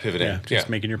 Yeah, pivoting. Yeah, just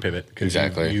making your pivot.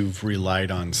 Exactly. You've relied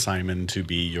on Simon to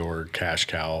be your cash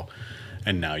cow,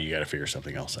 and now you got to figure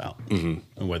something else out. And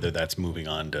whether that's moving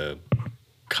on to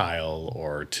Kyle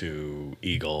or to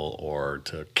Eagle or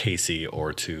to Casey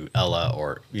or to Ella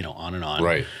or, on and on.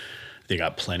 Right. They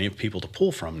got plenty of people to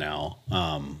pull from now.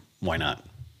 Why not?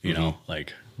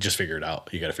 Like just figure it out.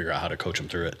 You got to figure out how to coach them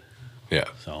through it. Yeah.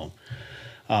 So,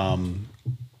 all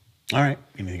right.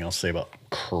 Anything else to say about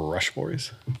Crush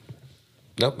Boys?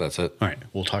 Nope, that's it. All right.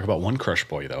 We'll talk about one Crush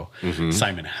Boy, though.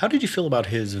 Simon, how did you feel about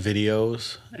his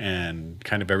videos and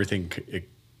kind of everything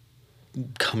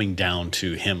coming down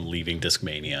to him leaving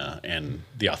Discmania and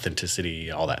the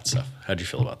authenticity, all that stuff? How did you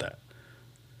feel about that?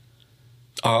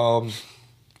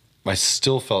 I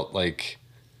still felt like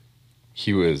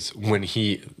he was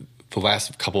the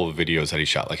last couple of videos that he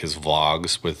shot, like his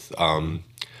vlogs with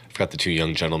I forgot the two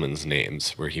young gentlemen's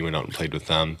names, where he went out and played with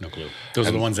them. No clue. Those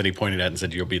are the ones that he pointed at and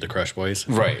said, "You'll be the Crush Boys."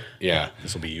 Right. Yeah.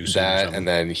 This will be you. That, and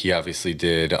then he obviously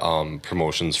did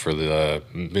promotions for the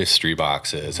mystery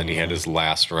boxes, and he had his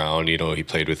last round. You know, he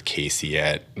played with Casey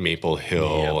at Maple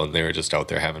Hill, and they were just out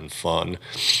there having fun.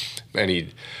 And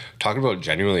he talked about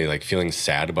genuinely like feeling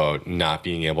sad about not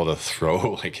being able to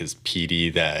throw like his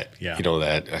PD, that you know,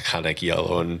 that iconic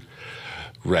yellow and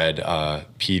red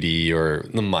PD, or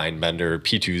the Mindbender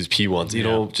P2s, P1s, you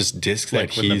know, just discs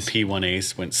like that when the P1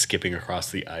 Ace went skipping across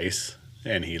the ice,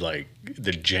 and he like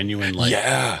the genuine like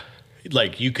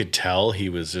like you could tell he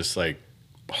was just like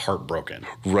heartbroken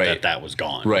that was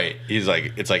gone. Right. He's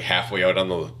like, it's like halfway out on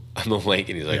the lake,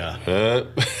 and he's like,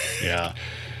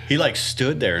 He like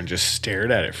stood there and just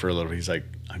stared at it for a little. He's like,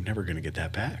 I'm never gonna get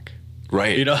that back.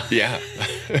 Right. You know? Yeah.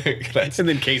 And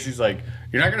then Casey's like,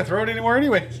 you're not going to throw it anymore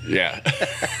anyway. Yeah.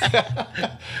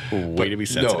 Way to be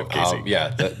sensitive, Casey.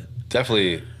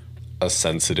 Definitely a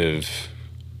sensitive,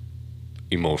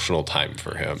 emotional time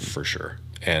for him. For sure.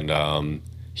 And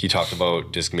he talked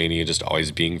about Discmania just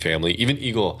always being family. Even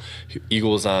Eagle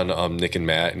was on Nick and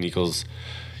Matt, and Eagle's,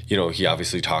 you know, he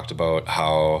obviously talked about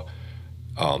how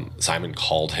Simon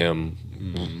called him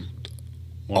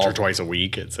once or twice a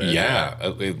week, it said.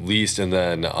 At least. And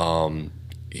then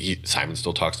Simon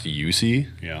still talks to UC.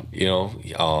 Yeah. You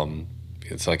know,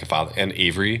 it's like a father. And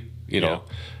Avery, you know.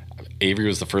 Avery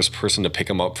was the first person to pick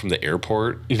him up from the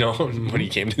airport, you know, when he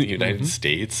came to the United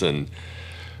States. And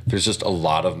there's just a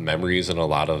lot of memories and a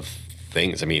lot of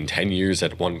things. I mean, 10 years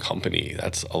at one company,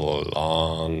 that's a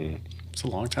long... It's a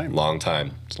long time. Long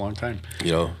time. It's a long time.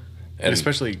 You know? And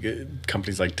especially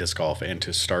companies like disc golf, and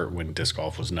to start when disc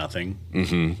golf was nothing.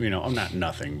 You know, not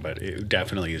nothing, but it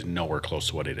definitely is nowhere close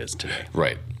to what it is today.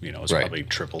 Right. You know, it's probably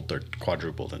tripled or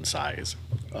quadrupled in size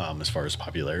as far as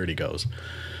popularity goes.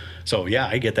 So yeah,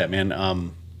 I get that, man.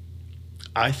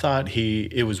 I thought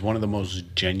it was one of the most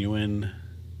genuine,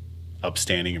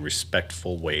 upstanding, and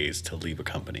respectful ways to leave a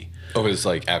company. Oh, it was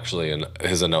like actually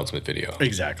his announcement video.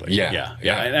 Exactly. Yeah.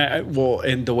 And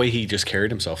and the way he just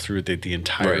carried himself through the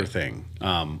entire thing.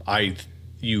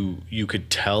 You could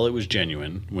tell it was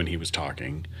genuine when he was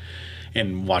talking,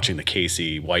 and watching the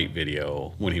Casey White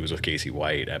video when he was with Casey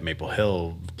White at Maple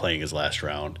Hill playing his last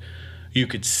round, you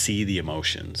could see the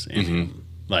emotions in him.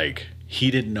 Like,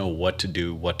 he didn't know what to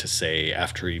do, what to say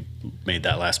after he made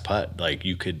that last putt. Like,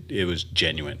 it was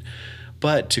genuine.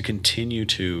 But to continue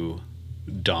to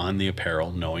don the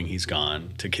apparel knowing he's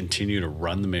gone, to continue to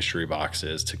run the mystery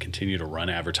boxes, to continue to run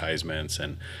advertisements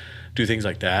and do things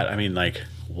like that. I mean, like,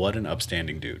 what an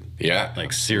upstanding dude. Yeah.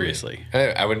 Like, seriously.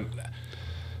 I would,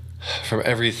 from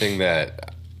everything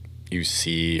that you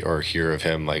see or hear of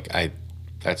him, like,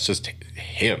 that's just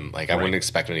him. Like, I wouldn't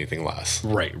expect anything less.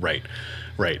 Right.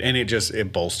 And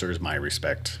it bolsters my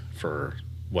respect for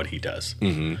what he does.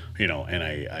 You know, and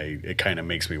it kind of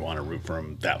makes me want to root for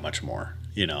him that much more,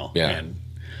 you know? Yeah.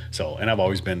 And I've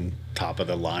always been top of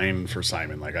the line for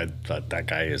Simon. Like, I thought that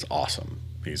guy is awesome.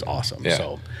 He's awesome. Yeah.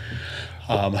 So,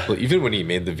 well, even when he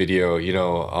made the video, you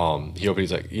know,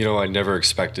 he's like, you know, I never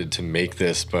expected to make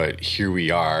this, but here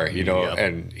we are, you know,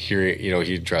 and hearing, you know,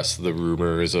 he addressed the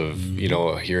rumors of, you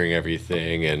know, hearing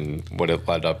everything and what it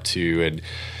led up to. And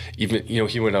even, you know,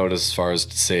 he went out as far as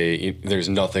to say there's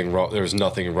nothing wrong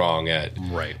at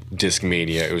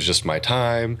Discmania. It was just my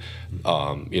time.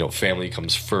 You know, family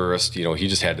comes first. You know, he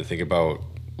just had to think about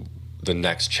the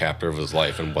next chapter of his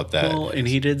life and what that. Well, and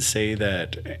he did say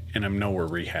that, and I know we're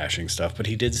rehashing stuff, but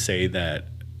he did say that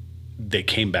they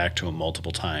came back to him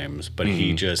multiple times, but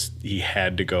he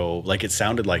had to go, like, it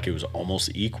sounded like it was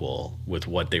almost equal with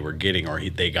what they were getting, or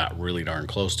they got really darn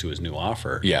close to his new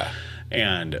offer. Yeah.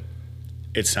 And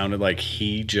it sounded like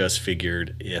he just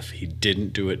figured if he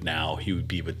didn't do it now, he would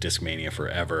be with Discmania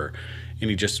forever.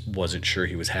 And he just wasn't sure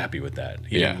he was happy with that.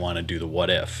 He didn't want to do the what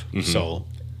if. So,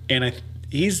 and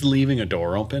he's leaving a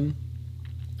door open,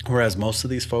 whereas most of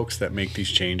these folks that make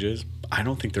these changes, I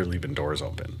don't think they're leaving doors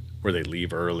open where they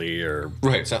leave early or...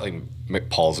 Right. It's not like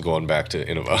Paul's going back to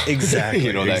Innova. Exactly.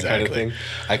 You know, that kind of thing.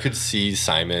 I could see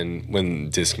Simon, when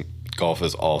disc golf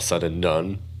is all said and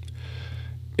done,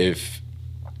 if...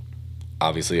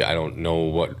 Obviously, I don't know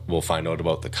what we'll find out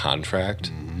about the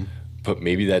contract, but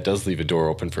maybe that does leave a door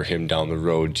open for him down the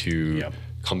road to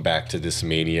come back to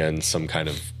Discmania in some kind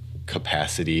of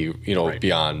capacity, you know,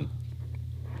 beyond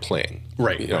playing.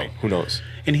 You know, who knows?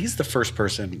 And he's the first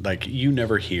person, like, you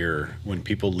never hear, when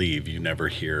people leave, you never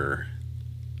hear,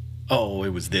 oh, it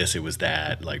was this, it was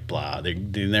that, like, blah. They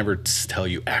never tell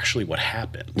you actually what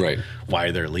happened. Right.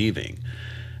 Why they're leaving.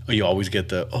 You always get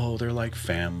they're like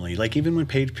family. Like even when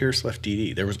Paige Pierce left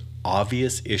DD, there was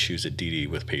obvious issues at DD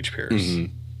with Paige Pierce.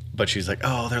 Mm-hmm. But she's like,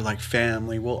 oh, they're like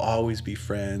family. We'll always be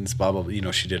friends, blah, blah, blah. You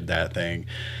know, she did that thing.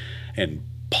 And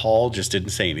Paul just didn't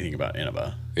say anything about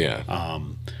Innova. Yeah.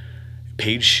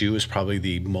 Paige Shue is probably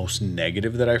the most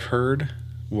negative that I've heard,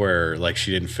 where like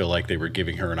she didn't feel like they were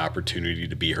giving her an opportunity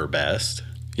to be her best.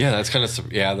 Yeah, that's kind of,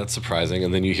 that's surprising.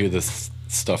 And then you hear this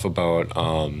stuff about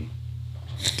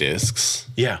discs.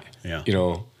 Yeah. You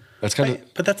know, that's kind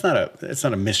of, but it's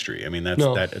not a mystery. I mean,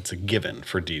 it's a given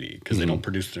for DD because they don't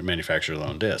produce or manufacture their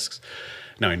own discs.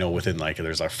 Now I know within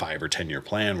there's a 5 or 10 year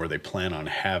plan where they plan on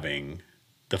having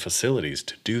the facilities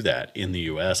to do that in the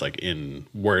U.S., like in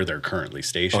where they're currently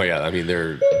stationed. Oh yeah, I mean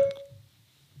they're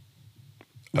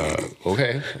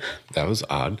okay. That was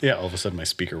odd. Yeah, all of a sudden my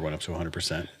speaker went up to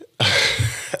 100%.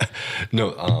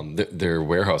 No, their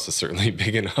warehouse is certainly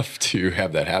big enough to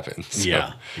have that happen.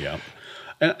 So. Yeah,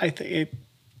 and I think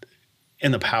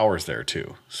and the power's there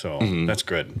too. So that's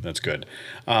good. That's good.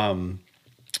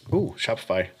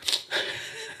 Shopify.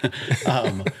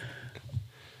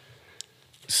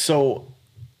 So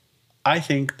I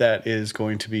think that is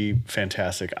going to be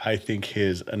fantastic. I think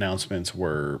his announcements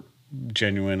were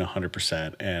genuine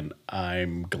 100%, and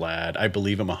I'm glad. I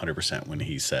believe him 100% when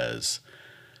he says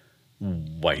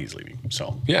why he's leaving.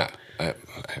 So yeah, I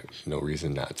have no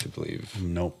reason not to believe.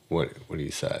 Nope. What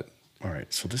he said. All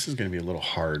right, so this is going to be a little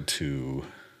hard to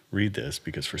read this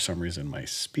because for some reason my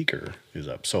speaker is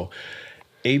up. So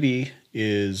AB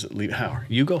is leaving. How?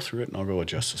 You go through it, and I'll go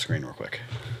adjust the screen real quick.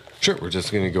 Sure. We're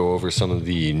just going to go over some of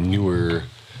the newer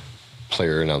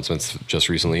player announcements just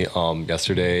recently.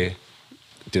 Yesterday,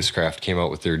 Discraft came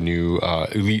out with their new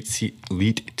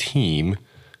Elite Team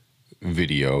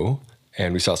video,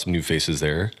 and we saw some new faces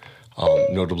there.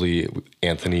 Notably,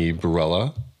 Anthony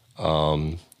Barela.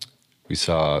 We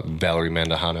saw Val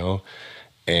Mandujano,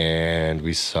 and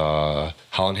we saw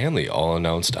Holyn Handley, all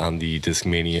announced on the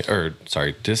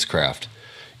Discraft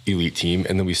Elite Team.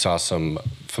 And then we saw some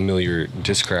familiar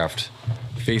Discraft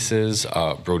faces.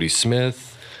 Brody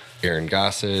Smith, Aaron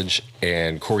Gossage,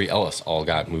 and Corey Ellis all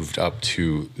got moved up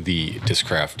to the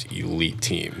Discraft Elite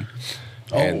Team.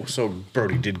 And so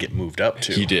Brody did get moved up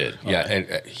too. He did, okay. Yeah.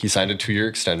 And he signed a 2-year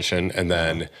extension, and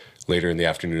then later in the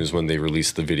afternoon is when they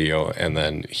released the video, and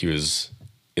then he was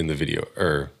in the video,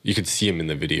 or you could see him in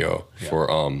the video for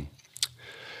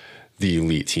the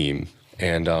Elite Team.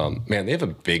 And man, they have a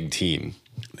big team.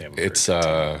 It's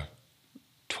 12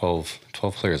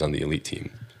 players on the Elite Team,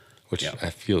 which I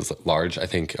feel is large. I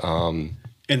think. And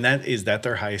is that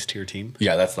their highest tier team?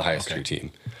 Yeah, that's the highest tier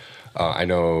team. I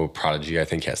know Prodigy, I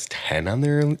think, has 10 on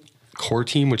their core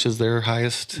team, which is their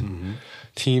highest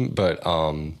team. But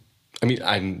I mean,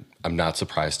 I'm not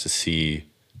surprised to see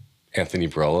Anthony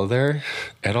Barela there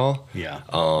at all. Yeah.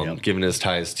 Given his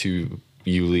ties to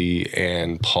Yuli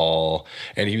and Paul,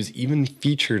 and he was even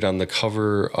featured on the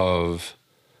cover of,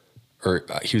 or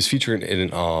he was featured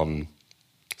in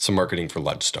some marketing for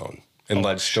Ledgestone, and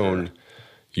Ledgestone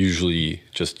usually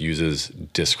just uses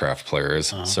Discraft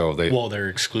players, so they're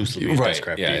exclusively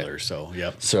Discraft dealers. So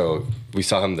So we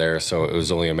saw him there. So it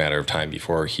was only a matter of time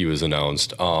before he was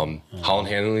announced. Holyn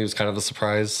Handley was kind of a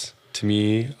surprise to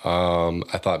me.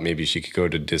 I thought maybe she could go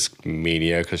to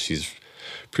Discmania because she's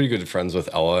pretty good friends with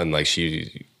Ella, and like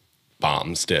she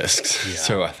bombs discs. Yeah.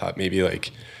 So I thought maybe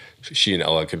like she and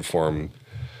Ella could form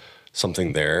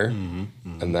something there.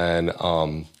 And then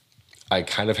I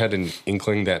kind of had an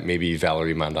inkling that maybe Val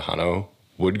Mandujano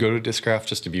would go to Discraft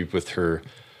just to be with her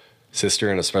sister,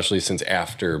 and especially since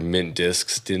after Mint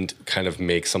Discs didn't kind of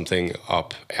make something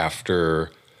up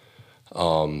after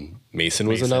Mason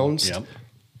was announced. Yep.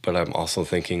 But I'm also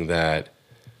thinking that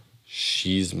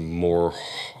she's more,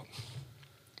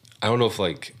 I don't know if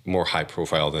like more high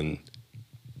profile than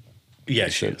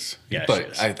Mason. She is. Yeah,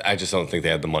 but she is. I just don't think they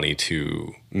had the money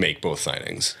to make both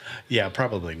signings. Yeah,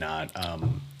 probably not.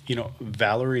 You know,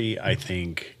 Valerie, I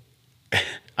think,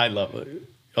 I'll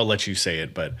let you say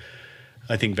it, but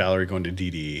I think Valerie going to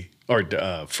DD, or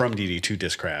from DD to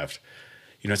Discraft,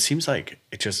 you know, it seems like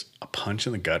it's just a punch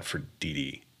in the gut for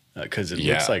DD. Because it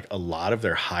looks like a lot of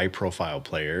their high-profile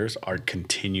players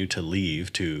continue to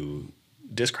leave to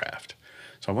Discraft.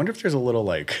 So I wonder if there's a little,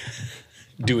 like,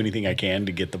 do anything I can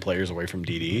to get the players away from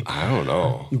DD. I don't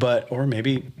know. Or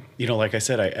maybe, you know, like I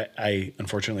said, I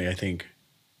unfortunately, I think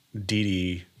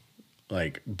DD,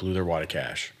 like, blew their wad of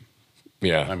cash.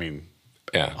 Yeah. I mean,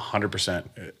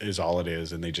 100% is all it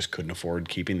is, and they just couldn't afford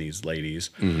keeping these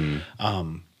ladies. And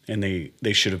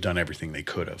they should have done everything they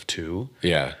could have, too.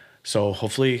 Yeah. So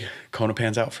hopefully Kona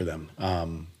pans out for them.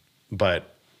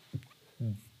 But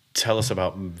Tell us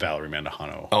about Valerie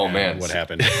Mandujano. Oh, man. What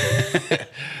happened?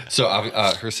 So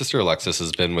her sister Alexis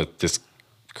has been with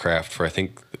Discraft for, I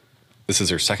think, this is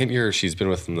her second year. She's been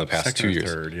with them the past 2 years.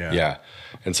 Third, yeah. Yeah.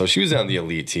 And so she was on the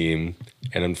elite team,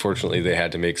 and unfortunately they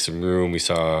had to make some room. We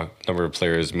saw a number of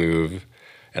players move,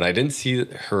 and I didn't see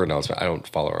her announcement. I don't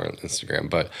follow her on Instagram,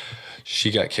 but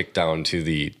she got kicked down to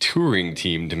the touring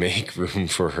team to make room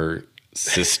for her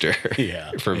sister,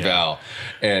 Val.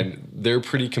 And they're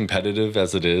pretty competitive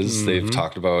as it is. Mm-hmm. They've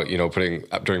talked about, putting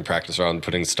during practice round,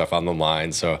 putting stuff on the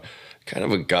line. So kind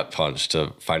of a gut punch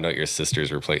to find out your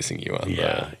sister's replacing you on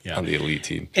the elite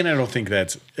team. And I don't think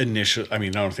that's I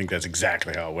don't think that's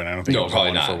exactly how it went. I don't think it was probably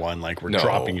one not. for one. Like we're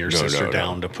dropping your sister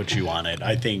down to put you on it.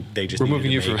 I think they just we're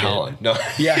moving you from Holyn. No,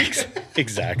 yeah,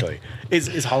 exactly.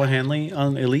 Is Holyn Handley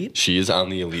on elite? She is on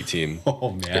the elite team.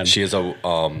 Oh man, she has a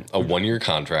 1 year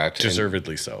contract,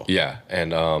 deservedly so. Yeah,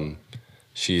 and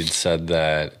she said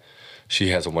that she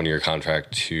has a 1 year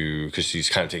contract because she's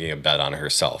kind of taking a bet on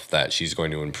herself that she's going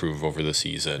to improve over the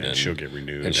season and she'll get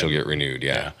renewed. And she'll get renewed,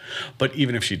 yeah. But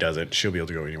even if she doesn't, she'll be able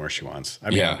to go anywhere she wants.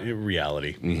 I mean, in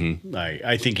reality,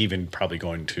 I think even probably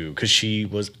going to, because she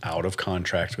was out of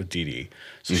contract with DD,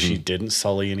 so she didn't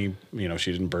sully any,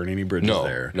 she didn't burn any bridges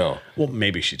there. No. Well,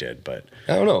 maybe she did, but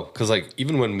I don't know, because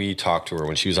even when we talked to her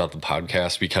when she was on the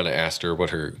podcast, we kind of asked her what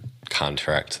her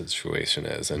contract situation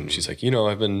is, and she's like,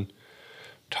 I've been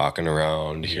talking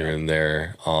around here and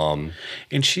there.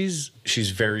 And she's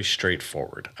very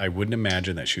straightforward. I wouldn't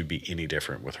imagine that she would be any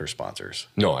different with her sponsors.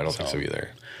 No, I don't think so either.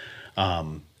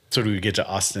 So do we get to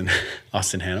Austin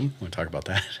Hannum? Want to talk about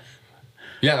that?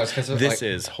 Yeah,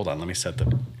 hold on, let me set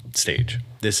the stage.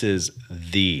 This is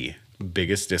the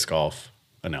biggest disc golf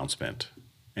announcement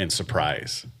and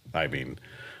surprise. I mean,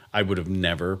 I would have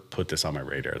never put this on my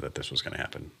radar that this was going to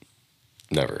happen.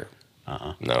 Never.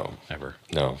 No. Ever.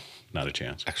 No. Not a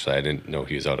chance. Actually, I didn't know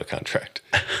he was out of contract.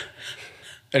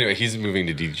 Anyway, he's moving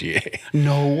to DGA.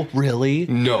 No, really?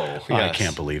 No. Yes. I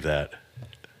can't believe that.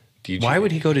 DGA. Why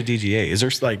would he go to DGA? Is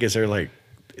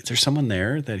there someone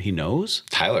there that he knows?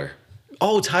 Tyler.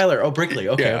 Oh, Tyler. Oh, Brinkley.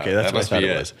 Okay. That's what I thought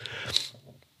it was.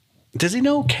 Does he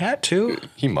know Kat too?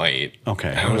 He might.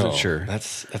 Okay. I wasn't sure.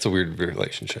 That's a weird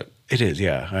relationship. It is,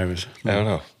 yeah. I don't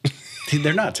know.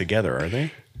 They're not together, are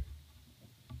they?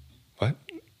 What?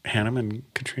 Hannum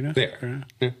and Katrina? They are.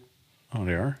 Yeah. Oh,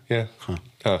 they are? Yeah.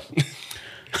 Huh.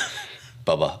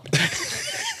 Bubba.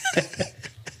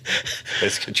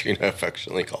 As Katrina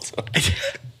affectionately calls him.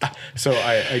 So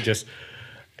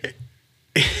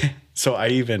I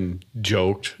even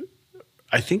joked.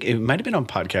 I think it might have been on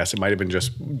podcast. It might have been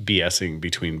just BSing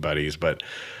between buddies, but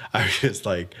I was just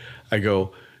like,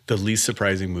 the least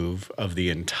surprising move of the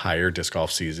entire disc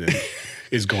golf season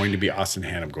is going to be Austin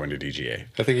Hannum going to DGA.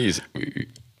 I think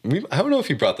I don't know if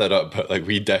he brought that up, but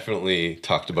we definitely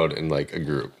talked about it in a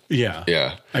group. Yeah.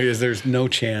 Yeah. I guess there's no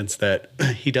chance that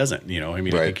he doesn't, I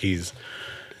mean, right. I think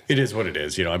it is what it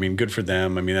is, I mean, good for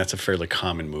them. I mean, that's a fairly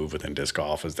common move within disc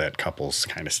golf is that couples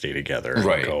kind of stay together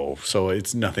and go. So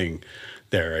it's nothing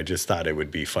there. I just thought it would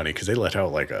be funny because they let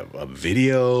out a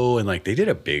video and they did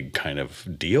a big kind of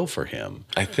deal for him.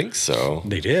 I think so.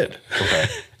 They did. Okay.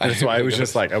 That's why I was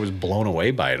just I was blown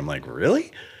away by it. I'm like,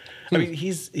 really? I mean,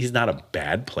 he's not a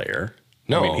bad player.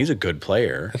 No. I mean, he's a good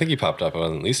player. I think he popped up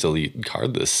on at least elite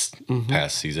card this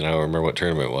past season. I don't remember what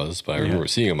tournament it was, but I remember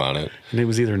seeing him on it. And it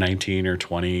was either 19 or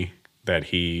 20 that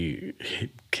he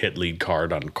hit lead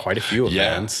card on quite a few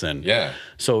events. And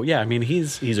so, I mean,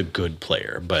 he's a good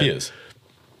player, but he is.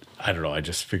 I don't know. I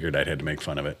just figured I'd had to make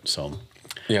fun of it. So,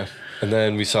 yeah. And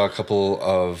then we saw a couple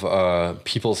of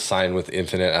people sign with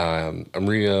Infinite.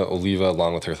 Maria Oliva,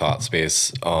 along with her Thought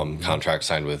Space contract,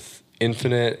 signed with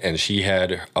Infinite, and she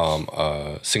had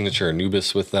a signature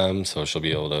Anubis with them, so she'll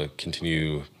be able to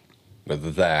continue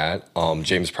with that.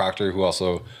 James Proctor, who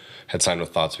also had signed with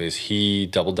Thought Space, he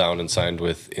doubled down and signed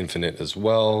with Infinite as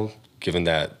well, given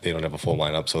that they don't have a full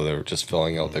lineup, so they're just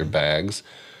filling out their bags.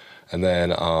 And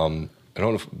then I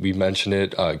don't know if we mentioned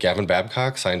it. Gavin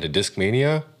Babcock signed to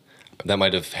Discmania. That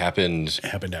might have happened. It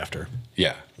happened after.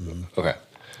 Yeah. Okay.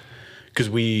 Because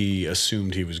we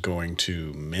assumed he was going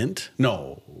to Mint.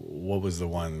 No, what was the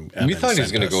one? We thought he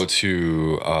was going to go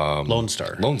to Lone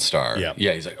Star. Lone Star. Yeah.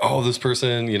 Yeah. He's like, oh, this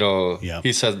person,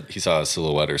 he said he saw a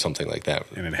silhouette or something like that.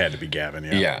 And it had to be Gavin.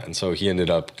 Yeah. Yeah. And so he ended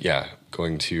up,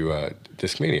 going to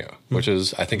Discmania, which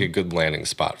is, I think, a good landing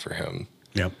spot for him.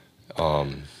 Yep.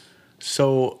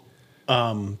 So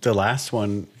the last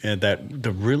one,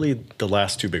 the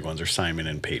last two big ones are Simon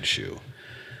and Paige Shoe.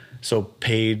 So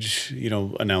Paige,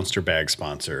 announced her bag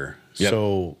sponsor. Yep.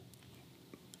 So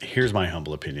here's my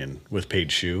humble opinion with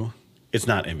Paige Shoe. It's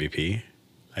not MVP.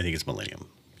 I think it's Millennium.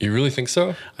 You really think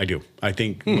so? I do. I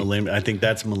think I think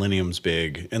that's Millennium's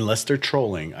big. Unless they're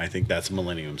trolling, I think that's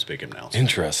Millennium's big announcement.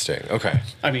 Interesting. Okay.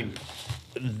 I mean,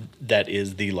 that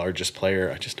is the largest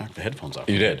player. I just knocked the headphones off.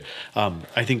 You did.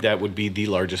 I think that would be the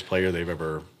largest player they've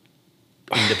ever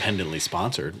independently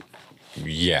sponsored.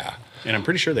 Yeah. And I'm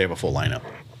pretty sure they have a full lineup.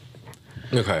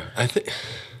 Okay.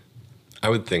 I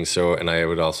would think so. And I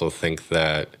would also think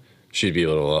that she'd be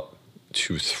able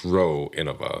to throw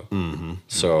Innova. Mm-hmm.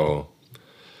 So,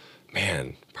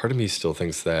 man, part of me still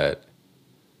thinks that,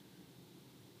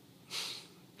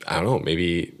 I don't know,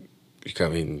 maybe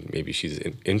she's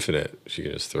infinite. She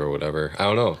can just throw whatever. I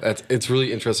don't know. It's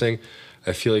really interesting.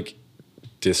 I feel like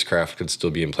Discraft could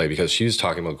still be in play because she was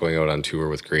talking about going out on tour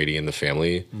with Grady and the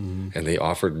family, and they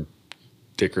offered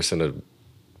Dickerson an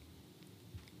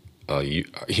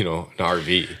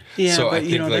RV. Yeah, so but I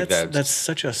think that's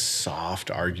such a soft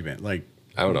argument. Like,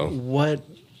 I don't know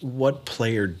what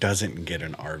player doesn't get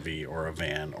an RV or a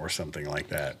van or something like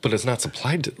that. But it's not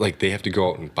supplied to, like, they have to go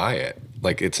out and buy it.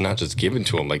 Like, it's not just given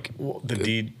to them. Like,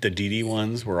 the DD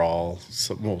ones were all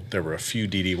there were a few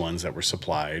DD ones that were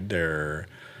supplied.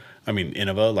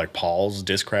 Innova, like Paul's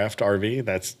Discraft RV,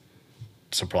 that's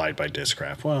supplied by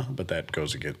Discraft. Well, but that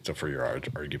goes against the for your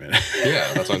argument.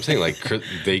 Yeah, that's what I'm saying. Like,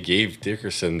 they gave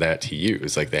Dickerson that to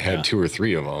use. Like, they had 2 or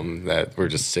 3 of them that were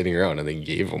just sitting around, and they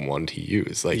gave him one to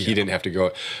use. Like, he didn't have to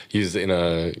go. He was in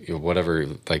a whatever.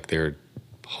 Like, they're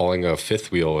hauling a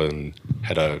fifth wheel and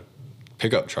had a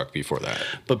pickup truck before that.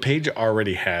 But Paige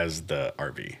already has the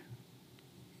RV,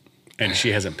 and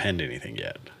she hasn't penned anything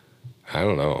yet. I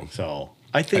don't know. So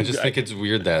I think it's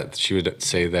weird that she would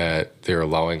say that they're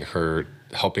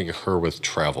helping her with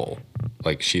travel.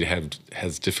 Like, she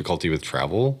has difficulty with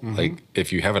travel. Mm-hmm. Like,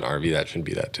 if you have an RV, that shouldn't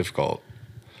be that difficult.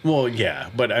 Well, yeah,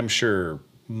 but I'm sure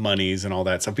monies and all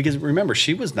that stuff. Because remember,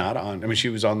 she was not on. I mean, she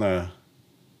was on the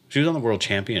world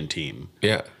champion team.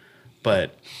 Yeah,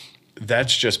 but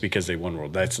that's just because they won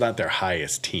world. That's not their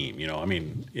highest team. I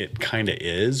mean, it kind of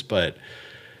is, but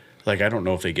like, I don't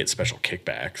know if they get special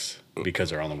kickbacks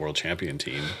because they're on the world champion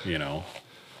team.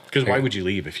 Because why would you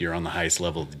leave if you're on the highest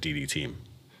level of the DD team?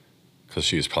 Because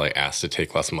she was probably asked to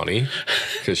take less money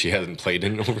because she hasn't played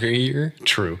in over a year.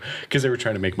 True. Because they were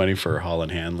trying to make money for Holyn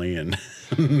Handley and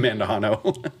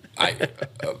Mandujano.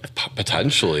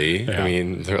 Potentially. Yeah. I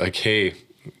mean, they're like, hey,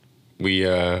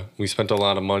 we spent a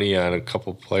lot of money on a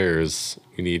couple players.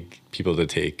 We need people to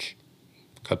take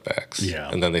cutbacks. Yeah.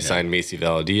 And then they signed Macy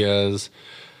Valadiaz,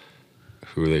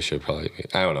 who they should probably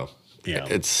 – I don't know. Yeah.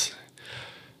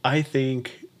 I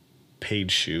think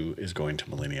Paige Shue is going to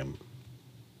Millennium.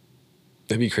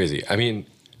 That'd be crazy. I mean,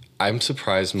 I'm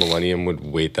surprised Millennium would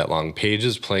wait that long. Paige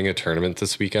is playing a tournament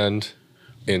this weekend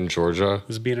in Georgia.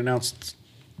 This is being announced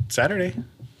Saturday.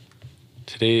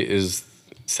 Today is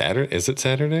Saturday. Is it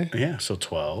Saturday? Yeah, so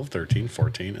 12, 13,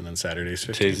 14, and then Saturday's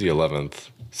 15th. Today's the 11th.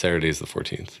 Saturday's the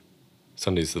 14th.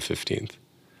 Sunday's the 15th.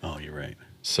 Oh, you're right.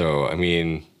 So, I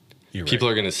mean, people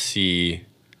are going to see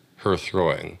her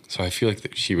throwing. So I feel like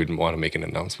that she would want to make an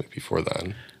announcement before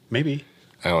then. Maybe.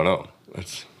 I don't know.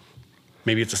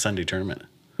 Maybe it's a Sunday tournament.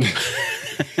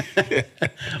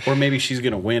 Or maybe she's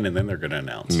going to win and then they're going to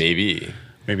announce. Maybe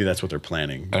that's what they're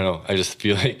planning. I don't know. I just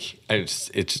feel like it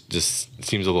just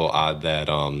seems a little odd that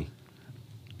I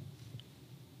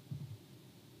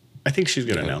think she's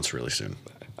going to announce really soon.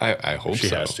 I hope she so.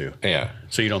 She has to. Yeah.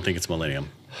 So you don't think it's Millennium?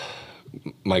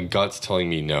 My gut's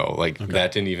telling me no. Like, okay.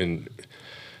 That didn't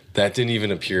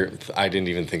even appear. I didn't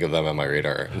even think of them on my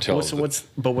radar until.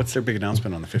 What's their big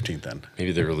announcement on the 15th then?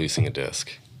 Maybe they're releasing a disc.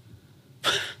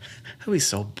 That'd be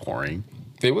so boring.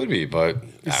 They would be, but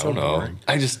I don't know. Boring.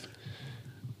 I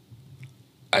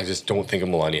just don't think of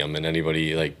Millennium and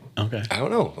anybody like. Okay. I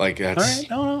don't know. Like,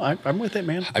 that's. All right. No, I'm with it,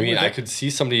 man. I mean, I could see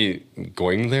somebody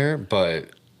going there, but.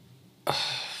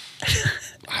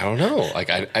 I don't know. Like,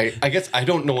 I guess I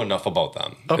don't know enough about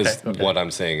them. Okay. What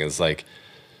I'm saying is, like,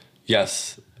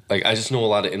 yes. Like, I just know a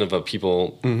lot of Innova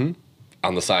people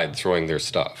on the side throwing their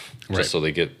stuff just so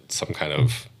they get some kind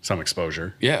of... Some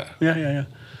exposure. Yeah. Yeah.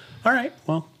 All right.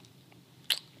 Well,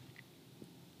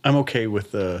 I'm okay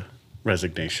with the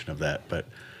resignation of that, but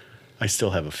I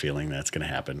still have a feeling that's going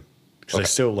to happen. Because I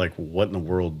still, like, what in the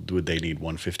world would they need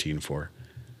 115 for?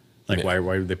 Like, why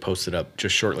would they post it up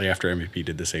just shortly after MVP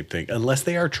did the same thing? Unless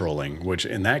they are trolling, which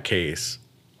in that case...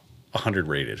 100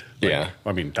 rated. Like,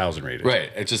 1,000 rated.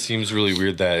 Right. It just seems really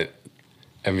weird that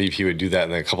MVP would do that,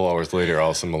 and then a couple hours later, all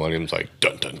of a sudden, Millennium's like,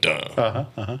 dun, dun, dun. I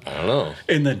don't know.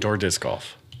 And then Door Disc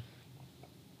Golf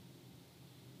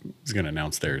is going to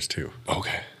announce theirs, too.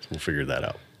 Okay. So we'll figure that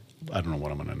out. I don't know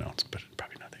what I'm going to announce, but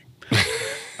probably nothing.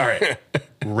 All right.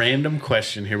 Random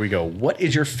question. Here we go. What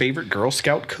is your favorite Girl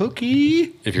Scout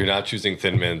cookie? If you're not choosing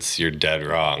Thin Mints, you're dead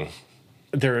wrong.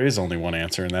 There is only one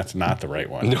answer, and that's not the right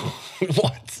one. No.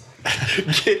 What?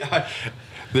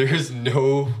 There's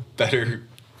no better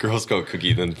Girl Scout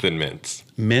cookie than Thin Mints.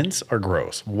 Mints are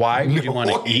gross. Why would you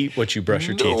want to eat what you brush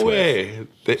your teeth with?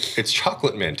 It's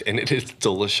chocolate mint, and it is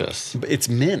delicious. But it's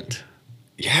mint.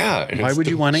 Yeah. Why would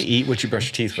you want to eat what you brush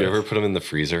your teeth with? Do you ever put them in the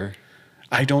freezer?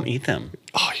 I don't eat them.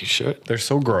 Oh, you should. They're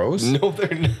so gross. No,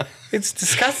 they're not. It's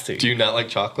disgusting. Do you not like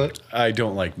chocolate? I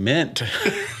don't like mint.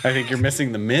 I think you're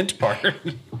missing the mint part.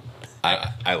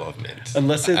 I love mint.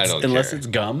 Unless it's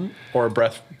gum or a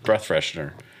breath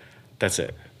freshener. That's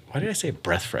it. Why did I say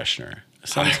breath freshener?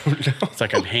 I don't know. It's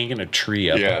like I'm hanging a tree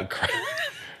up. Yeah.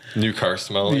 New car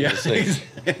smell. Yeah.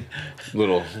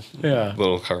 Little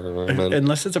car. Mint.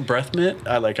 Unless it's a breath mint,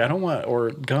 I don't want,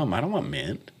 or gum. I don't want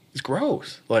mint. It's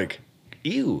gross. Like,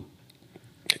 ew.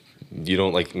 You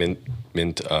don't like mint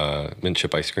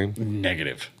chip ice cream?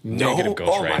 Negative. No. Negative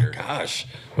Ghost Rider. My gosh.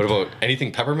 What about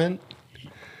anything peppermint?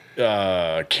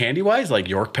 Candy wise, like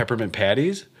York peppermint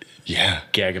patties. Yeah.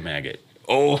 Gag a maggot.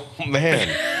 Oh man.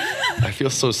 I feel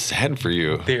so sad for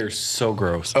you. They're so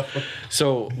gross.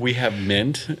 So we have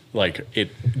mint, like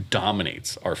it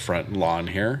dominates our front lawn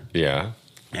here. Yeah.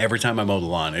 Every time I mow the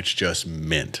lawn, it's just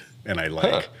mint. And I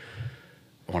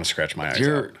want to scratch my eyes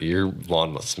out. Your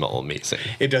lawn must smell amazing.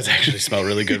 It does actually smell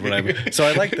really good when I'm. So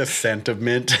I like the scent of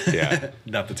mint. Yeah.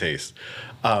 Not the taste.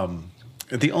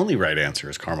 The only right answer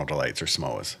is Caramel Delights or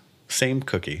Samoas. Same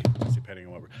cookie, depending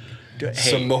on what we're.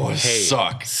 Samoas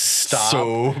suck. Stop.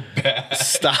 So bad.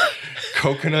 Stop.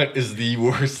 Coconut is the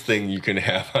worst thing you can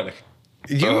have on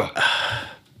a.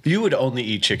 You would only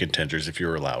eat chicken tenders if you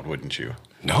were allowed, wouldn't you?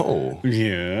 No.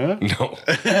 Yeah. No.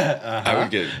 I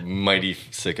would get mighty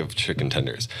sick of chicken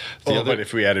tenders. But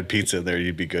if we added pizza in there,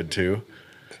 you'd be good too.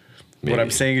 Maybe. What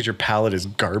I'm saying is your palate is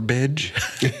garbage.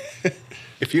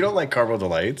 If you don't like Caramel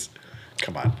Delights,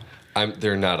 come on.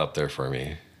 They're not up there for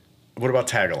me. What about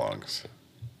tagalongs?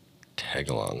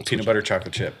 Tagalongs. Peanut butter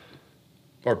chocolate chip.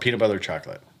 Or peanut butter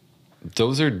chocolate.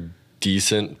 Those are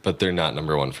decent, but they're not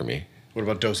number one for me. What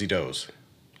about Dozy Does?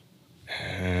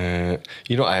 I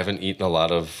haven't eaten a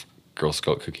lot of Girl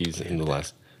Scout cookies in the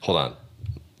last... Hold on.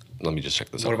 Let me just check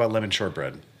this out. What about lemon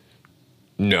shortbread?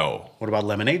 No. What about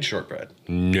lemonade shortbread?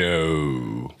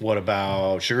 No. What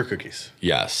about sugar cookies?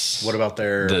 Yes. What about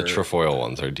The trefoil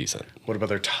ones are decent. What about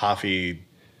their toffee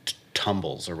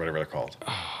tumbles or whatever they're called?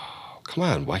 Oh, come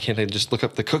on. Why can't I just look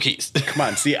up the cookies? Come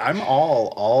on. See, I'm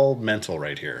all mental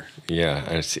right here.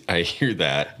 Yeah, I hear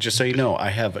that. Just so you know, I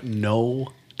have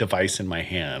no device in my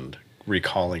hand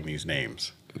recalling these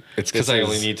names. It's because I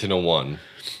only need to know one.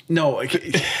 No.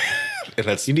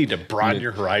 That's you need to broaden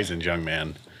your horizons, young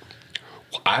man.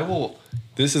 I will.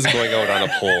 This is going out on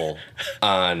a poll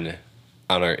on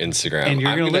our Instagram. And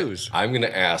you're going to lose. I'm going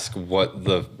to ask what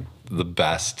the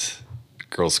best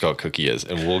Girl Scout cookie is,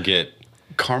 and we'll get...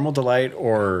 Caramel Delight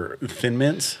or Thin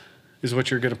Mints is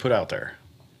what you're going to put out there.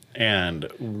 And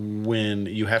when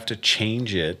you have to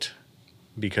change it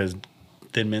because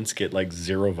Thin Mints get like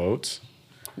 0 votes...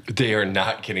 They are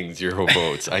not getting 0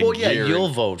 votes. Well, yeah, you'll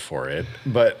vote for it.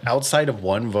 But outside of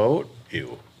 1 vote,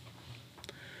 ew.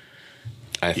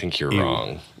 I think you're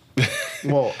wrong.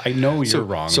 Well, I know you're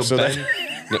wrong. So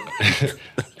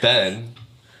Ben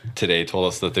today told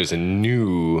us that there's a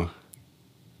new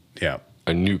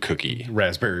cookie.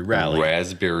 Raspberry Rally.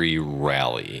 Raspberry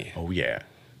Rally. Oh, yeah.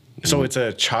 So it's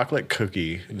a chocolate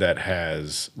cookie that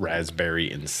has raspberry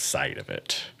inside of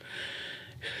it.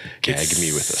 Gag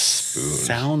me with a spoon.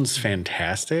 Sounds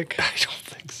fantastic. I don't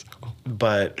think so.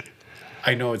 But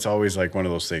I know it's always like one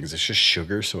of those things. It's just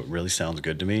sugar, so it really sounds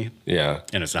good to me. Yeah.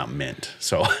 And it's not mint.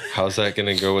 So how's that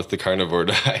going to go with the carnivore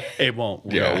diet? It won't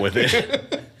go with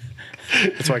it.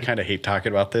 That's why I kind of hate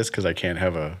talking about this because I can't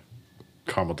have a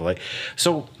Caramel Delight.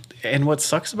 So, and what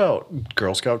sucks about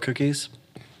Girl Scout cookies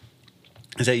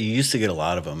is that you used to get a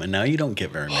lot of them, and now you don't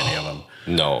get very many of them.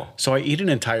 No. So I eat an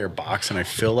entire box, and I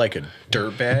feel like a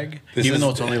dirtbag, even though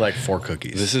it's only like 4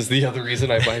 cookies. This is the other reason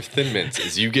I buy Thin Mints,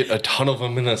 is you get a ton of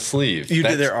them in a sleeve.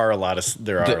 There are a lot.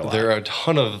 There are a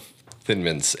ton of Thin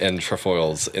Mints and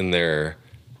trefoils in their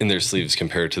sleeves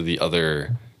compared to the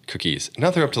other cookies.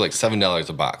 Now they're up to like $7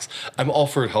 a box. I'm all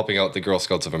for helping out the Girl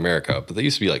Scouts of America, but they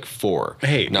used to be like $4.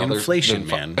 Hey, now inflation,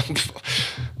 man.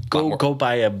 Go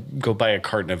buy a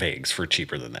carton of eggs for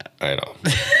cheaper than that. I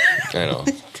know.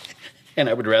 And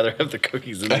I would rather have the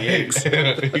cookies than the eggs.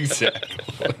 Exactly.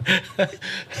 All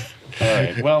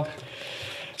right. Well,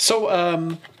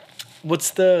 so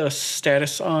what's the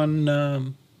status on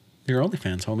your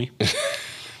OnlyFans, homie?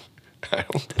 I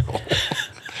don't know.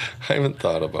 I haven't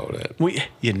thought about it.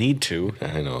 You need to.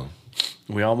 I know.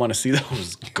 We all want to see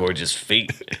those gorgeous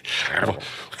feet.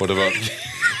 What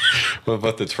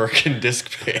about the twerking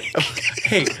disc pic?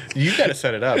 Hey, you got to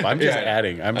set it up. I'm just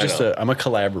adding. I'm a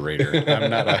collaborator. I'm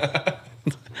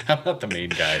not the main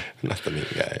guy. Not the main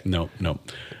guy. No.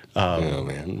 Oh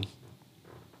man.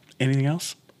 Anything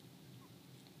else?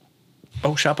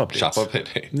 Oh, shop updates. Shop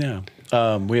update.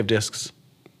 Yeah. We have discs.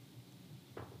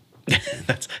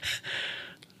 That's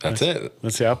it.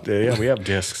 That's the update. Yeah, we have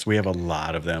discs. We have a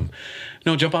lot of them.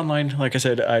 No, jump online. Like I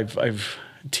said, I've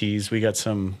teased. We got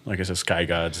some, like I said, Sky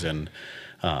Gods and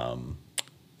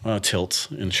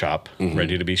tilts in shop,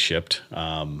 ready to be shipped.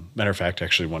 Matter of fact,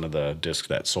 actually, one of the discs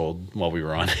that sold while we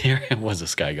were on here was a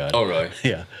Sky God. Oh, really?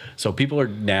 Yeah. So people are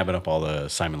nabbing up all the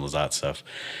Simon Lizotte stuff.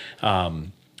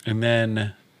 And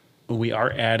then we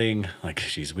are adding,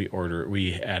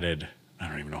 we added, I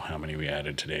don't even know how many we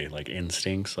added today, like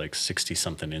instincts, like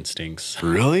 60-something instincts.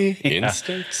 Really? Yeah.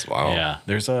 Instincts? Wow. Yeah,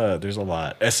 there's a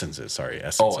lot. Essences.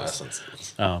 Oh, essences.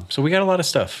 So we got a lot of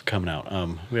stuff coming out.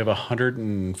 We have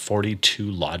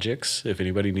 142 logics, if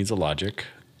anybody needs a logic.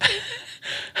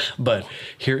 But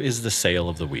here is the sale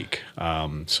of the week.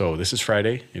 So this is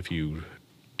Friday. If you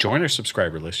join our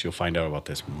subscriber list, you'll find out about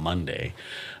this Monday.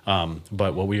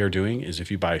 But what we are doing is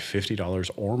if you buy $50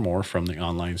 or more from the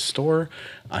online store,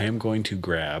 I am going to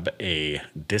grab a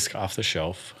disc off the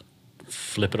shelf,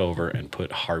 flip it over, and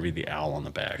put Harvey the Owl on the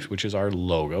back, which is our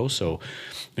logo. So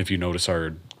if you notice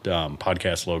our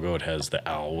podcast logo, it has the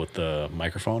owl with the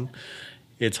microphone.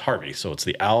 It's Harvey. So it's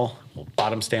the owl. We'll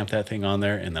bottom stamp that thing on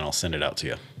there, and then I'll send it out to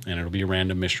you. And it'll be a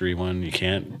random mystery one. You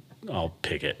can't, I'll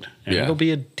pick it. And it'll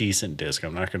be a decent disc.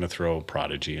 I'm not going to throw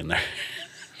Prodigy in there.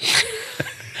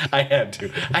 I had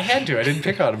to. I didn't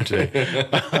pick on him today.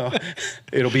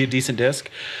 It'll be a decent disc.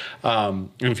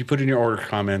 And if you put in your order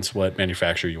comments what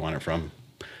manufacturer you want it from,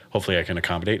 hopefully I can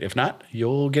accommodate. If not,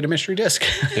 you'll get a mystery disc.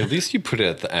 At least you put it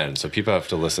at the end, so people have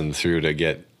to listen through to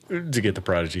get the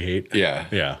Prodigy hate.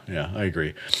 Yeah. I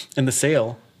agree. And the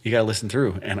sale, you got to listen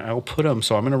through. And I'll put them.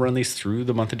 So I'm going to run these through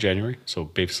the month of January. So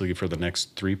basically for the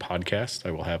next 3 podcasts,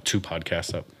 I will have 2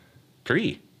 podcasts up.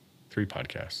 3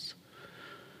 podcasts.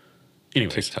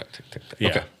 Anyways, tick, tick. Yeah,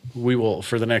 okay. We will,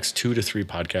 for the next 2 to 3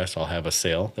 podcasts, I'll have a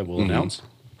sale that we'll announce.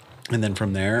 And then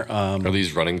from there... are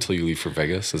these running till you leave for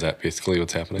Vegas? Is that basically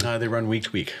what's happening? They run week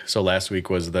to week. So last week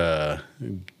was the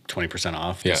 20%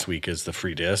 off. This week is the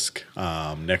free disc.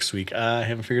 Next week, I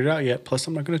haven't figured it out yet. Plus,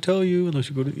 I'm not going to tell you unless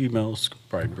you go to email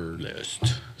subscriber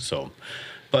list. So,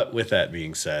 but with that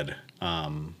being said,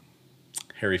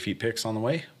 hairy feet pics on the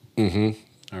way.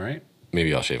 All right.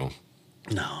 Maybe I'll shave them.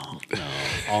 No,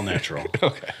 all natural.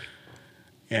 Okay.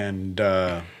 And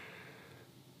come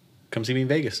see me in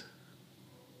Vegas.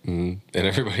 And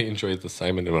everybody enjoyed the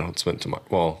Simon announcement tomorrow.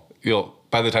 Well,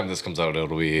 by the time this comes out,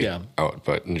 it'll be out,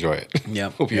 but enjoy it. Yeah.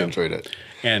 Hope you enjoyed it.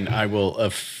 And I will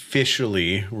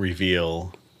officially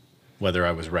reveal whether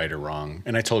I was right or wrong.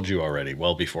 And I told you already,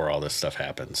 well before all this stuff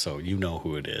happened, so you know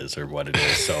who it is or what it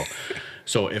is.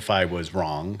 So if I was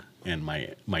wrong and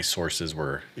my sources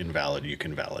were invalid, you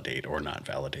can validate or not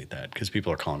validate that, because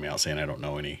people are calling me out saying I don't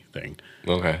know anything.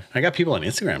 Okay. I got people on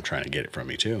Instagram trying to get it from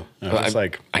me too. I was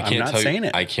like, I'm not saying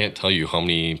it. I can't tell you how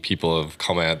many people have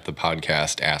come at the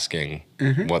podcast asking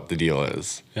what the deal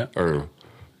is or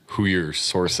who your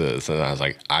source is. And I was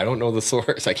like, I don't know the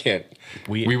source. I can't.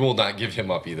 We will not give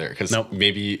him up either, because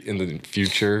maybe in the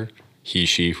future, he,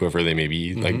 she, whoever they may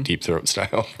be, like Deep Throat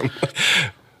style.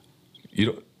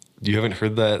 You haven't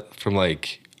heard that from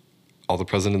like All the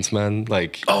President's Men?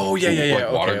 Like, Watergate,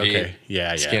 okay.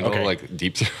 Yeah. Scandal, like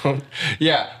Deep Throat.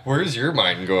 Yeah. Where's your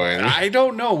mind going? I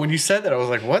don't know. When you said that, I was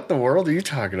like, what in the world are you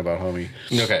talking about, homie?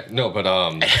 Okay. No, but,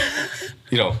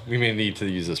 we may need to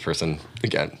use this person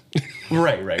again.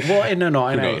 Right. Well, and no.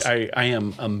 And I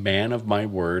am a man of my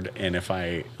word. And if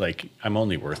I'm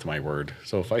only worth my word.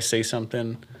 So if I say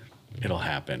something, it'll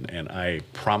happen. And I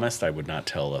promised I would not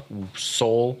tell a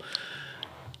soul.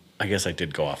 I guess I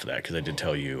did go off of that because I did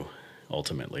tell you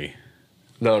ultimately.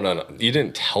 No. You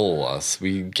didn't tell us.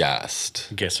 We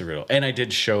guessed. Guess a riddle. And I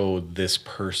did show this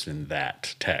person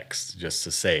that text just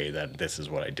to say that this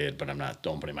is what I did, but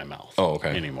don't put it in my mouth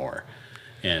anymore.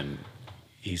 And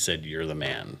he said, "You're the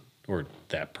man." Or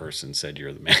that person said,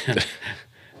 "You're the man."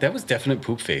 That was definite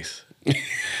poop face.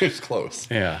 It's close.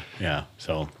 Yeah.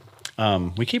 So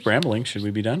we keep rambling. Should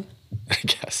we be done? I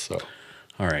guess so.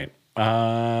 All right.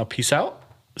 Peace out.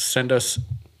 Send us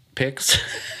pics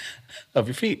of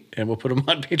your feet, and we'll put them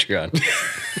on Patreon.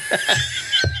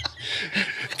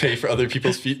 Pay for other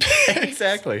people's feet.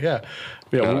 Exactly. Yeah.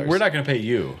 We're not going to pay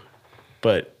you,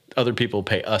 but other people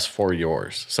pay us for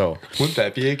yours. So wouldn't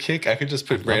that be a kick? I could just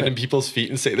put random people's feet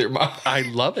and say they're mine. I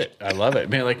love it. I love it.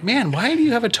 Man, like, man, why do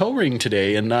you have a toe ring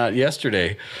today and not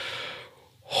yesterday?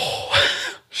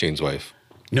 Shane's wife.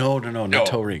 No,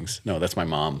 toe rings. No, that's my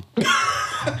mom.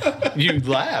 You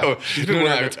laugh. She's been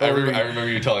wearing a toe ring. I remember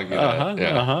you telling me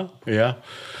that. Yeah.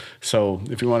 So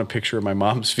if you want a picture of my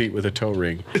mom's feet with a toe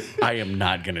ring, I am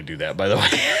not going to do that, by the way.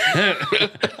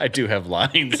 I do have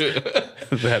lines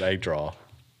that I draw.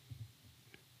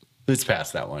 Let's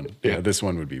pass that one. Yeah, this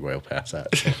one would be well past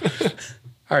that. So.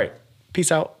 All right.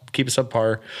 Peace out. Keep us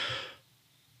subpar.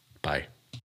 Bye.